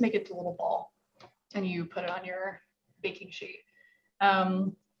 and you just make it to a little ball, and you put it on your baking sheet.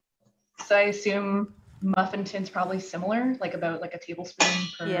 So I assume muffin tin's probably similar, like about like a tablespoon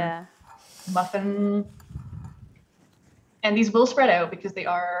per muffin. And these will spread out because they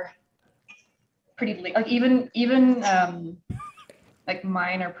are pretty like even like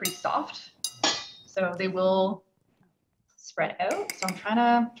mine are pretty soft, so they will spread out. So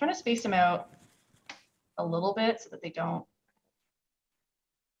I'm trying to space them out a little bit so that they don't.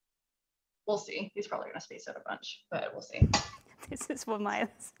 We'll see. He's probably gonna space out a bunch, but we'll see. This is what mine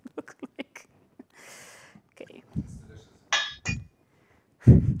look like. Okay.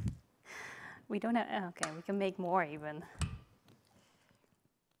 We don't have. Okay, we can make more even.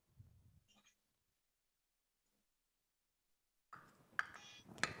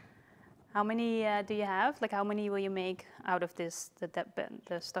 How many do you have? Like, how many will you make out of this? The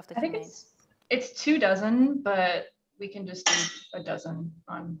stuff that I you think made. it's 2 dozen, but we can just do a dozen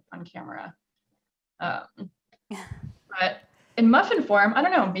on camera. But in muffin form, I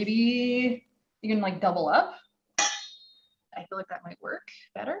don't know. Maybe you can like double up. I feel like that might work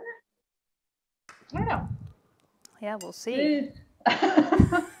better. I don't know. Yeah, we'll see.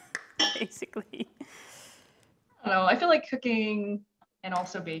 I Basically. don't know. I feel like cooking and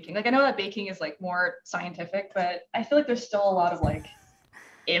also baking. Like I know that baking is like more scientific, but I feel like there's still a lot of like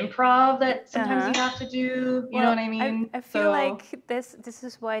improv that sometimes you have to do. You know what I mean? I feel like this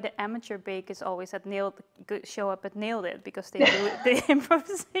is why the amateur bakers always show up at Nailed It, because they do the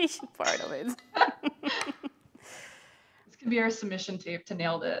improvisation part of it. This could be our submission tape to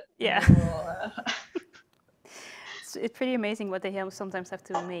Nailed It. Yeah. We'll, it's pretty amazing what they sometimes have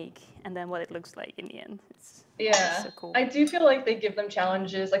to make and then what it looks like in the end. It's yeah, so cool. I do feel like they give them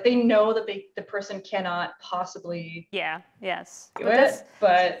challenges. Like they know that the person cannot possibly do it,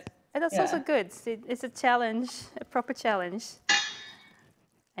 but that's also good. It's a challenge, a proper challenge.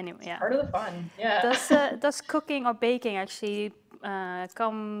 Anyway, yeah. Part of the fun, yeah. Does cooking or baking actually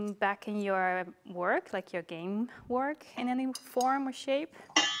come back in your work, like your game work, in any form or shape?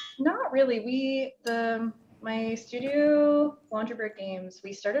 Not really. My studio, Laundry Bird Games,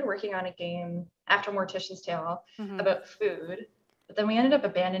 we started working on a game after Mortician's Tale about food, but then we ended up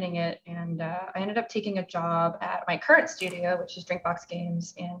abandoning it, and I ended up taking a job at my current studio, which is Drinkbox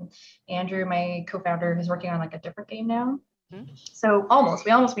Games, and Andrew, my co-founder, is working on like a different game now. So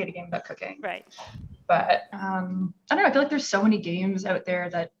we almost made a game about cooking. Right. But I don't know, I feel like there's so many games out there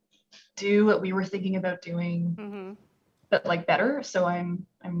that do what we were thinking about doing, but like better. So I'm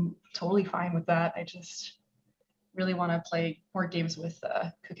totally fine with that. I just really want to play more games with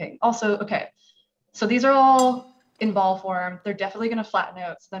cooking. Also, okay, so these are all in ball form. They're definitely going to flatten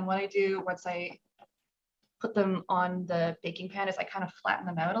out. So then what I do once I put them on the baking pan is I kind of flatten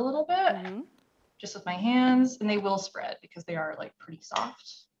them out a little bit, just with my hands, and they will spread because they are like pretty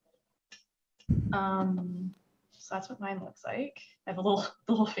soft. So that's what mine looks like. I have a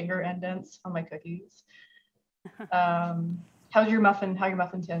little finger indents on my cookies. How's your muffin? How are your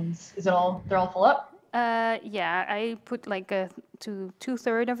muffin tins? They're all full up? Yeah, I put like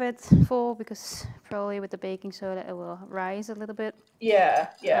two-thirds of it full because probably with the baking soda it will rise a little bit. Yeah.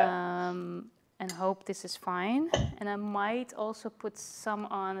 And hope this is fine. And I might also put some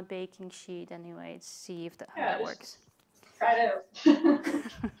on a baking sheet anyway to see if how that works. Try it out.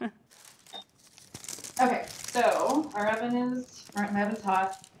 Okay, so my oven's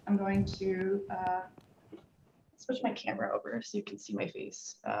hot. I'm going to switch my camera over so you can see my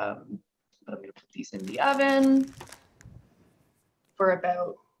face. But I'm going to put these in the oven for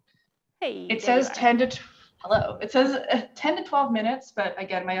about, it says 10 to 12 minutes, but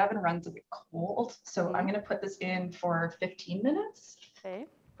again, my oven runs a bit cold. So I'm going to put this in for 15 minutes. Okay.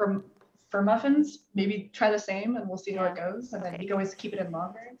 For muffins, maybe try the same and we'll see how it goes. And then you can always keep it in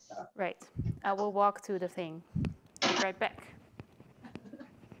longer. So. Right. I will walk to the thing. Be right back.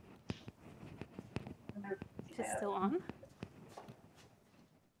 Is it still on?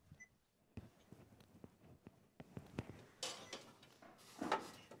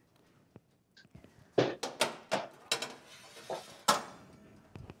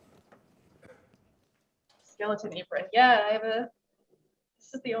 Skeleton apron. Yeah,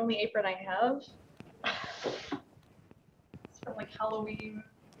 this is the only apron I have. It's from like Halloween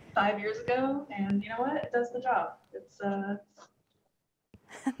 5 years ago, and you know what? It does the job. It's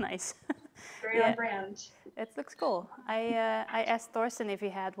nice. Very on brand. It looks cool. I asked Thorsten if he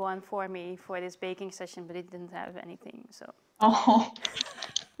had one for me for this baking session, but he didn't have anything. So. Oh.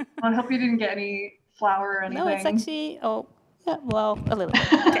 Well, I hope you didn't get any flour or anything. No, it's actually a little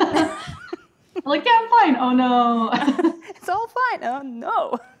bit. Okay. Like, yeah, I'm fine. Oh no. It's all fine. Oh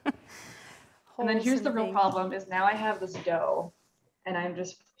no. And then here's the real problem is now I have this dough and I'm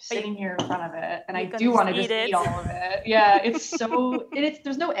just sitting here in front of it and I do want to just eat all of it. Yeah, it's so,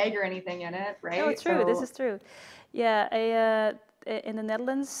 there's no egg or anything in it, right? No, it's true. This is true. Yeah, in the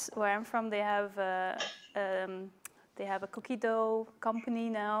Netherlands where I'm from, they have a cookie dough company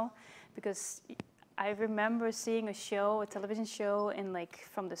now because I remember seeing a television show in like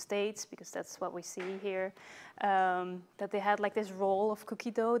from the States, because that's what we see here, that they had like this roll of cookie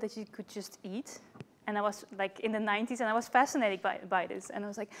dough that you could just eat. And I was like in the 90s, and I was fascinated by this. And I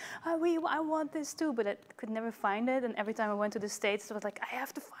was like, I want this too, but I could never find it. And every time I went to the States, I was like, I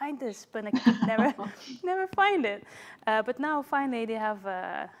have to find this, but I could never find it. But now finally they have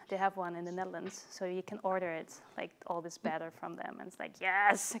one in the Netherlands, so you can order it, like all this batter from them. And it's like,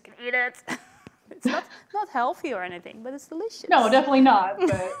 yes, I can eat it. It's not healthy or anything, but it's delicious. No, definitely not,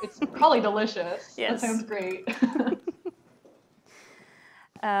 but it's probably delicious. Yes. That sounds great.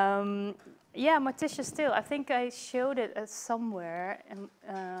 Yeah, Morticia still. I think I showed it somewhere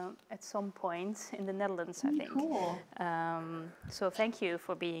at some point in the Netherlands. I think. Cool. So thank you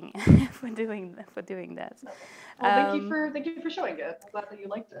for being for doing that. Well, thank you for showing it. I'm glad that you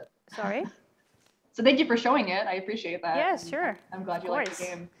liked it. Sorry. So thank you for showing it. I appreciate that. Yeah, sure. I'm glad you liked the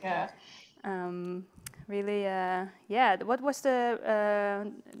game. Yeah. Really. Yeah. What was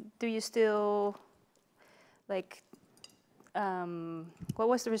the? Do you still like? What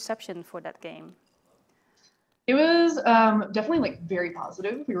was the reception for that game? It was definitely like very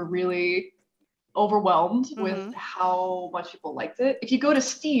positive. We were really overwhelmed with how much people liked it. If you go to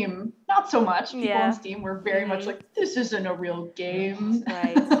Steam, not so much. People on Steam were very much like, this isn't a real game.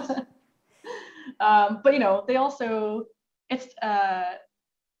 Right. But you know, they also, it's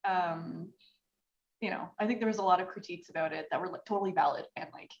you know, I think there was a lot of critiques about it that were like totally valid, and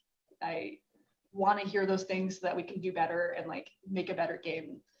like I want to hear those things so that we can do better and like make a better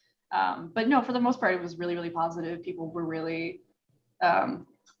game. But no, for the most part, it was really, really positive. People were really,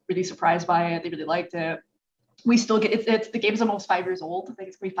 really surprised by it. They really liked it. We still get, it's the game's almost 5 years old. I think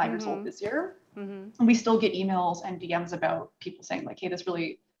it's gonna be 5 years old this year. And we still get emails and DMs about people saying like, hey, this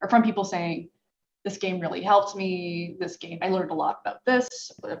really, or from people saying, this game really helped me. This game, I learned a lot about this,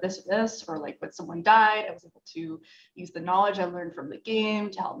 or like when someone died, I was able to use the knowledge I learned from the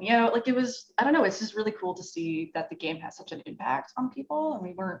game to help me out. Like it was, I don't know, it's just really cool to see that the game has such an impact on people. And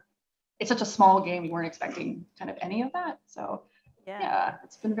it's such a small game, we weren't expecting kind of any of that. So yeah,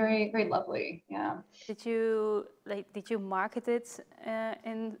 it's been very, very lovely. Yeah. Did you market it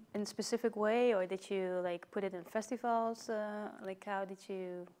in a specific way, or did you like put it in festivals? Like how did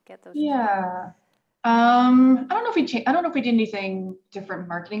you get those? Yeah. I don't know if we did anything different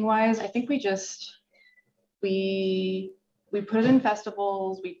marketing wise. I think we put it in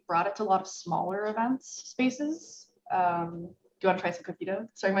festivals. We brought it to a lot of smaller events spaces. Do you want to try some cookie dough?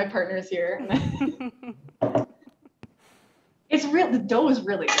 Sorry, my partner is here. It's real. The dough is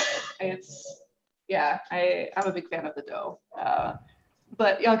really good. I'm a big fan of the dough.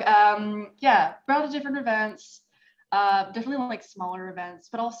 But yeah, brought to different events. Definitely like smaller events,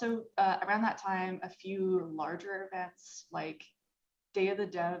 but also around that time, a few larger events like Day of the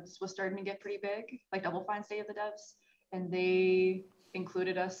Devs was starting to get pretty big, like Double Fine's Day of the Devs, and they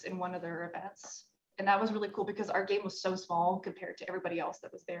included us in one of their events. And that was really cool because our game was so small compared to everybody else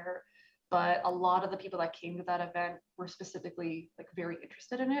that was there. But a lot of the people that came to that event were specifically like very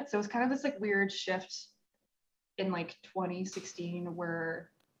interested in it. So it was kind of this like weird shift in like 2016 where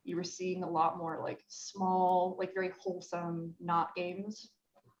you were seeing a lot more like small, like very wholesome, not games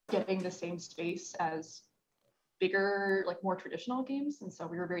getting the same space as bigger, like more traditional games. And so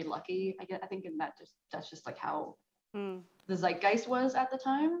we were very lucky. I think in that that's just like how the zeitgeist was at the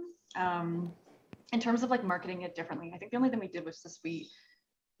time. In terms of like marketing it differently, I think the only thing we did was just we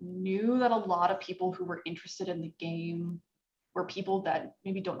knew that a lot of people who were interested in the game were people that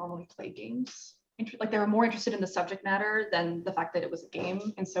maybe don't normally play games. Like they were more interested in the subject matter than the fact that it was a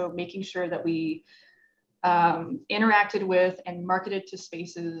game. And so making sure that we interacted with and marketed to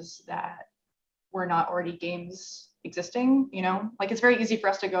spaces that were not already games existing, you know, like it's very easy for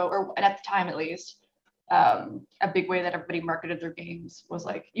us to go, and at the time at least, a big way that everybody marketed their games was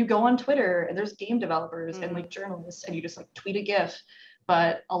like, you go on Twitter and there's game developers and like journalists and you just like tweet a GIF.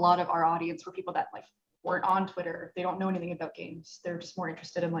 But a lot of our audience were people that like weren't on Twitter. They don't know anything about games. They're just more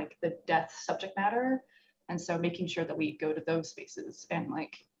interested in like the death subject matter. And so making sure that we go to those spaces and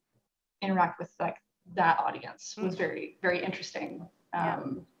like interact with like that audience was very, very interesting.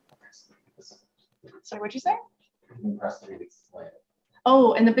 Sorry, what'd you say?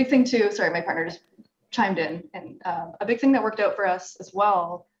 Oh, and the big thing too, sorry, my partner just chimed in. And a big thing that worked out for us as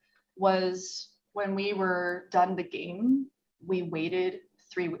well was when we were done the game, we waited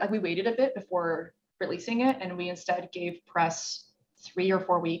a bit before releasing it, and we instead gave press 3 or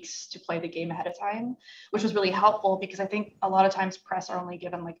 4 weeks to play the game ahead of time, which was really helpful because I think a lot of times press are only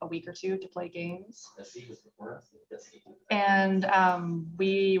given like a week or two to play games. And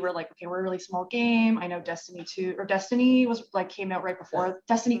we were like, okay, we're a really small game. I know Destiny 2 or Destiny was like came out right before.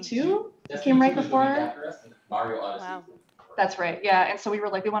 Destiny 2 came right before. Mario Odyssey. Wow. That's right. Yeah. And so we were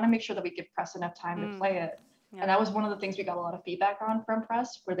like, we want to make sure that we give press enough time to play it. Yeah. And that was one of the things we got a lot of feedback on from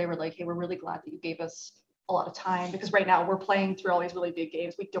press, where they were like, hey, we're really glad that you gave us a lot of time, because right now we're playing through all these really big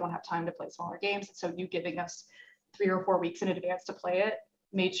games. We don't have time to play smaller games. And so you giving us 3 or 4 weeks in advance to play it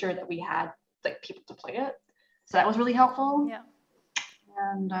made sure that we had like people to play it. So that was really helpful. Yeah.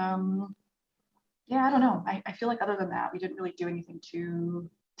 And yeah, I don't know. I feel like other than that, we didn't really do anything too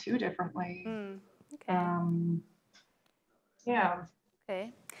differently. Okay. Yeah.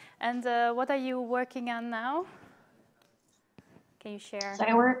 Okay. And what are you working on now? Can you share? So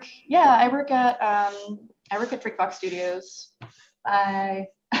I work at Drinkbox Studios. I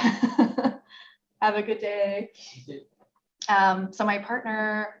have a good day. So my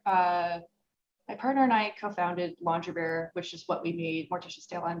partner and I co-founded Laundry Bear, which is what we made Morticia's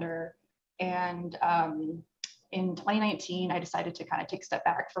Tale under. And in 2019, I decided to kind of take a step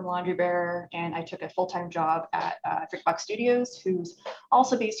back from Laundry Bear, and I took a full-time job at Drinkbox Studios, who's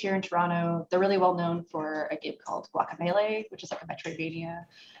also based here in Toronto. They're really well known for a game called Guacamelee, which is like a Metroidvania.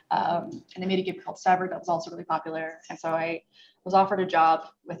 And they made a game called Severed that was also really popular. And so I was offered a job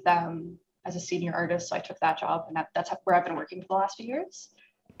with them as a senior artist. So I took that job, and that's where I've been working for the last few years.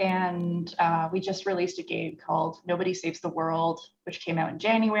 And we just released a game called Nobody Saves the World, which came out in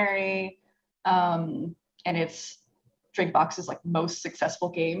January. And it's Drinkbox's like most successful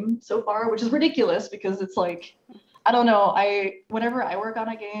game so far, which is ridiculous because it's like, I don't know, whenever I work on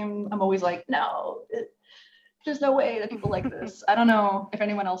a game, I'm always like, no, there's no way that people like this. I don't know if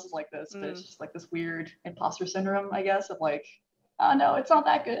anyone else is like this, but it's just like this weird imposter syndrome, I guess, of like, oh no, it's not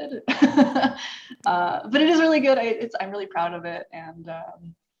that good. But it is really good. I'm really proud of it. And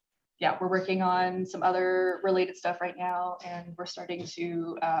yeah, we're working on some other related stuff right now, and we're starting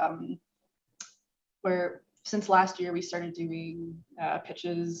to since last year we started doing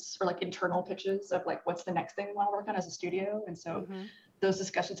pitches, or like internal pitches of like what's the next thing we want to work on as a studio. And so those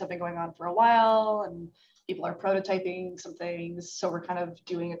discussions have been going on for a while, and people are prototyping some things. So we're kind of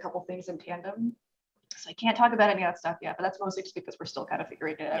doing a couple things in tandem. So I can't talk about any of that stuff yet, but that's mostly just because we're still kind of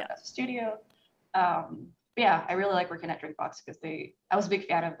figuring it out as a studio. But yeah, I really like working at Drinkbox because I was a big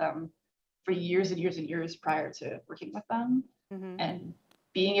fan of them for years and years and years prior to working with them. And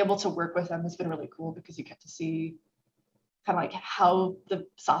being able to work with them has been really cool because you get to see kind of like how the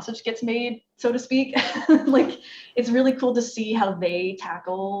sausage gets made, so to speak. Like, it's really cool to see how they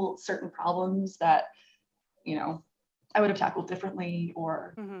tackle certain problems that, you know, I would have tackled differently.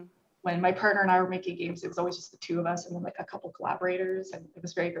 Or when my partner and I were making games, it was always just the two of us and then like a couple collaborators. And it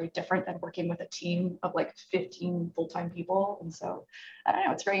was very, very different than working with a team of like 15 full-time people. And so, I don't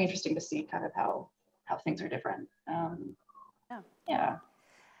know, it's very interesting to see kind of how things are different. Yeah.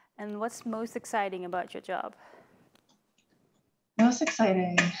 And what's most exciting about your job? Most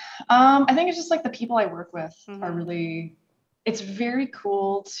exciting? I think it's just like the people I work with are really, it's very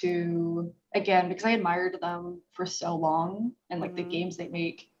cool to, again, because I admired them for so long, and like the games they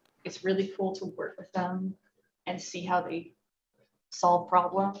make, it's really cool to work with them and see how they solve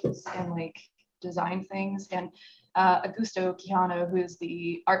problems and like design things. And Augusto Quijano, who is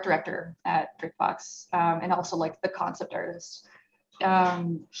the art director at Drinkbox, and also like the concept artist,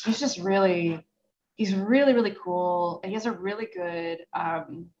 he's really, really cool. And he has a really good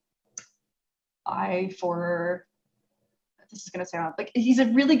eye for, this is going to sound like, he's a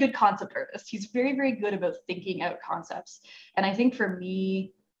really good concept artist. He's very, very good about thinking out concepts. And I think for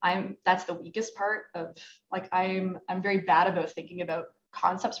me, that's the weakest part of like, I'm very bad about thinking about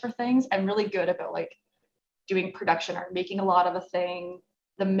concepts for things. I'm really good about like doing production or making a lot of a thing,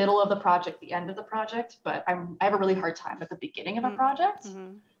 the middle of the project, the end of the project, but I have a really hard time at the beginning of a project,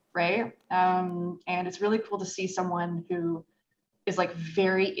 right? And it's really cool to see someone who is like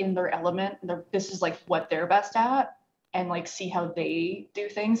very in their element, and this is like what they're best at, and like see how they do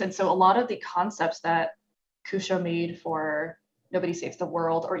things. And so a lot of the concepts that Kusho made for Nobody Saves the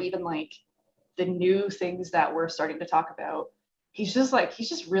World, or even like the new things that we're starting to talk about, he just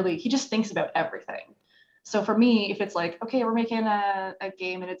thinks about everything. So for me, if it's like, okay, we're making a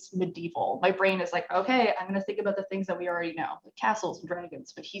game and it's medieval, my brain is like, okay, I'm going to think about the things that we already know, like castles and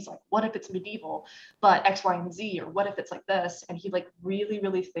dragons. But he's like, what if it's medieval, but X, Y, and Z? Or what if it's like this? And he like really,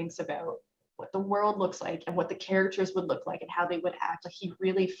 really thinks about what the world looks like and what the characters would look like and how they would act. Like, he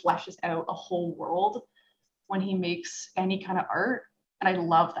really fleshes out a whole world when he makes any kind of art. And I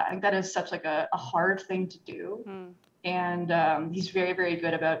love that. I think that is such like a hard thing to do. and he's very, very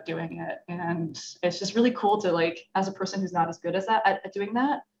good about doing it. And it's just really cool to like, as a person who's not as good as that at doing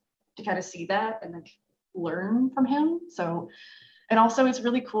that, to kind of see that and like learn from him. So, and also it's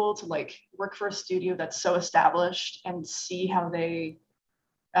really cool to like work for a studio that's so established and see how they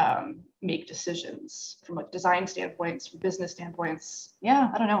make decisions from like design standpoints, from business standpoints.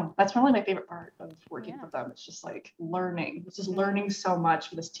 Yeah, I don't know. That's probably my favorite part of working with them. It's just like learning. It's just learning so much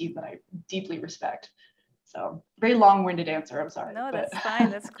with this team that I deeply respect. So very long-winded answer. I'm sorry. No, that's fine.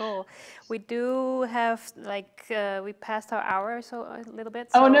 That's cool. We do have like we passed our hour so a little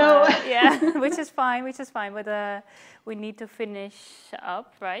bit. So, oh no. Yeah, which is fine. Which is fine. But we need to finish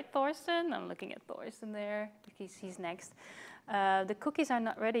up, right, Thorsten? I'm looking at Thorsten there because he's next. The cookies are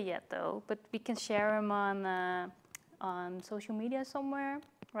not ready yet, though. But we can share them on social media somewhere,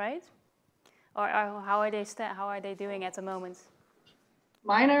 right? Or how are they doing at the moment?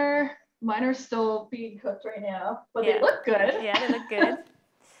 Mine are still being cooked right now, but they look good. Yeah, they look good.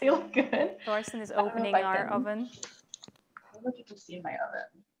 They look good. Thorsten is opening our oven. I don't know if you can see in my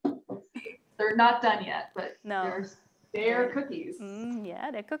oven. Let's see. They're not done yet, but no, they're cookies. Yeah,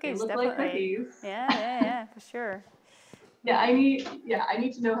 they're cookies. They look definitely. like cookies. Yeah, for sure. Yeah, I need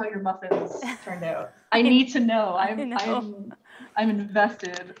to know how your muffins turned out. I need to know. I'm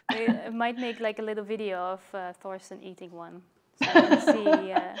invested. I might make like a little video of Thorsten eating one, so you can see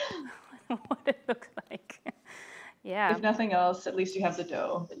what it looks like. Yeah. If nothing else, at least you have the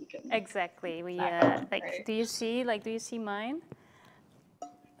dough that you can. Exactly. We right. Do you see mine?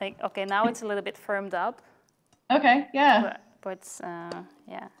 Like, okay, now it's a little bit firmed up. Okay. Yeah. But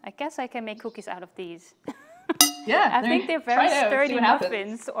yeah, I guess I can make cookies out of these. Yeah. I think they're very sturdy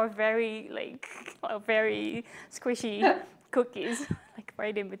muffins or very very squishy cookies, like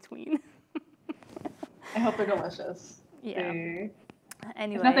right in between. I hope they're delicious. Yeah.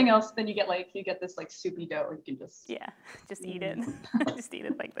 Anyway. If nothing else, then you get this like soupy dough and you can just eat it. Just eat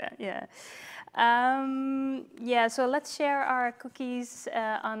it like that. Yeah. Yeah. So let's share our cookies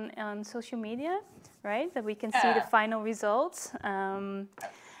on social media, right? That we can see the final results.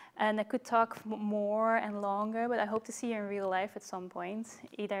 And I could talk more and longer, but I hope to see you in real life at some point,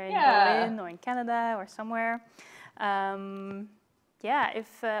 either in Berlin or in Canada or somewhere. What's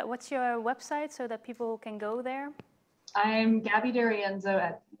your website so that people can go there? I'm Gabby DaRienzo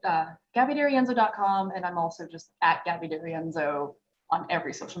at GabbyDaRienzo.com, and I'm also just at Gabby DaRienzo on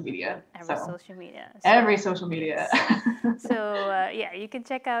every social media. Every social media. So you can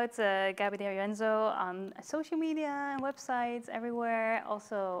check out Gabby DaRienzo on social media and websites everywhere.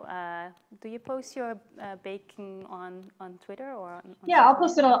 Also, do you post your baking on Twitter or? On I'll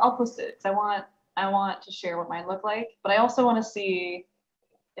post it. I'll post it because I want to share what mine look like, but I also want to see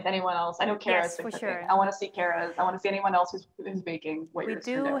if anyone else. I know Kara's been cooking. Sure. I want to see Kara's. I want to see anyone else who's baking. We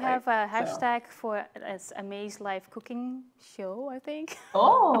do have a hashtag for Amaze Live Cooking Show, I think.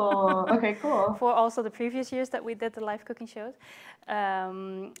 Oh, okay, cool. For also the previous years that we did the live cooking shows,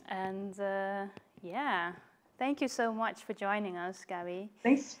 thank you so much for joining us, Gabby.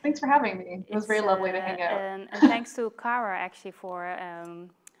 Thanks for having me. It was very lovely to hang out. And thanks to Kara actually for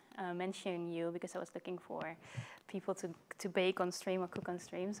mentioning you, because I was looking for people to bake on stream or cook on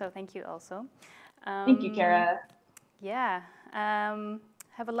stream. So thank you also. Thank you, Kara. Yeah.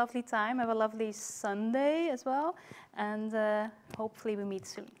 Have a lovely time. Have a lovely Sunday as well. And hopefully we meet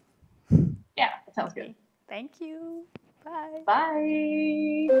soon. Yeah, that sounds good. Thank you. Bye.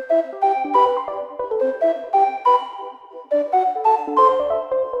 Bye.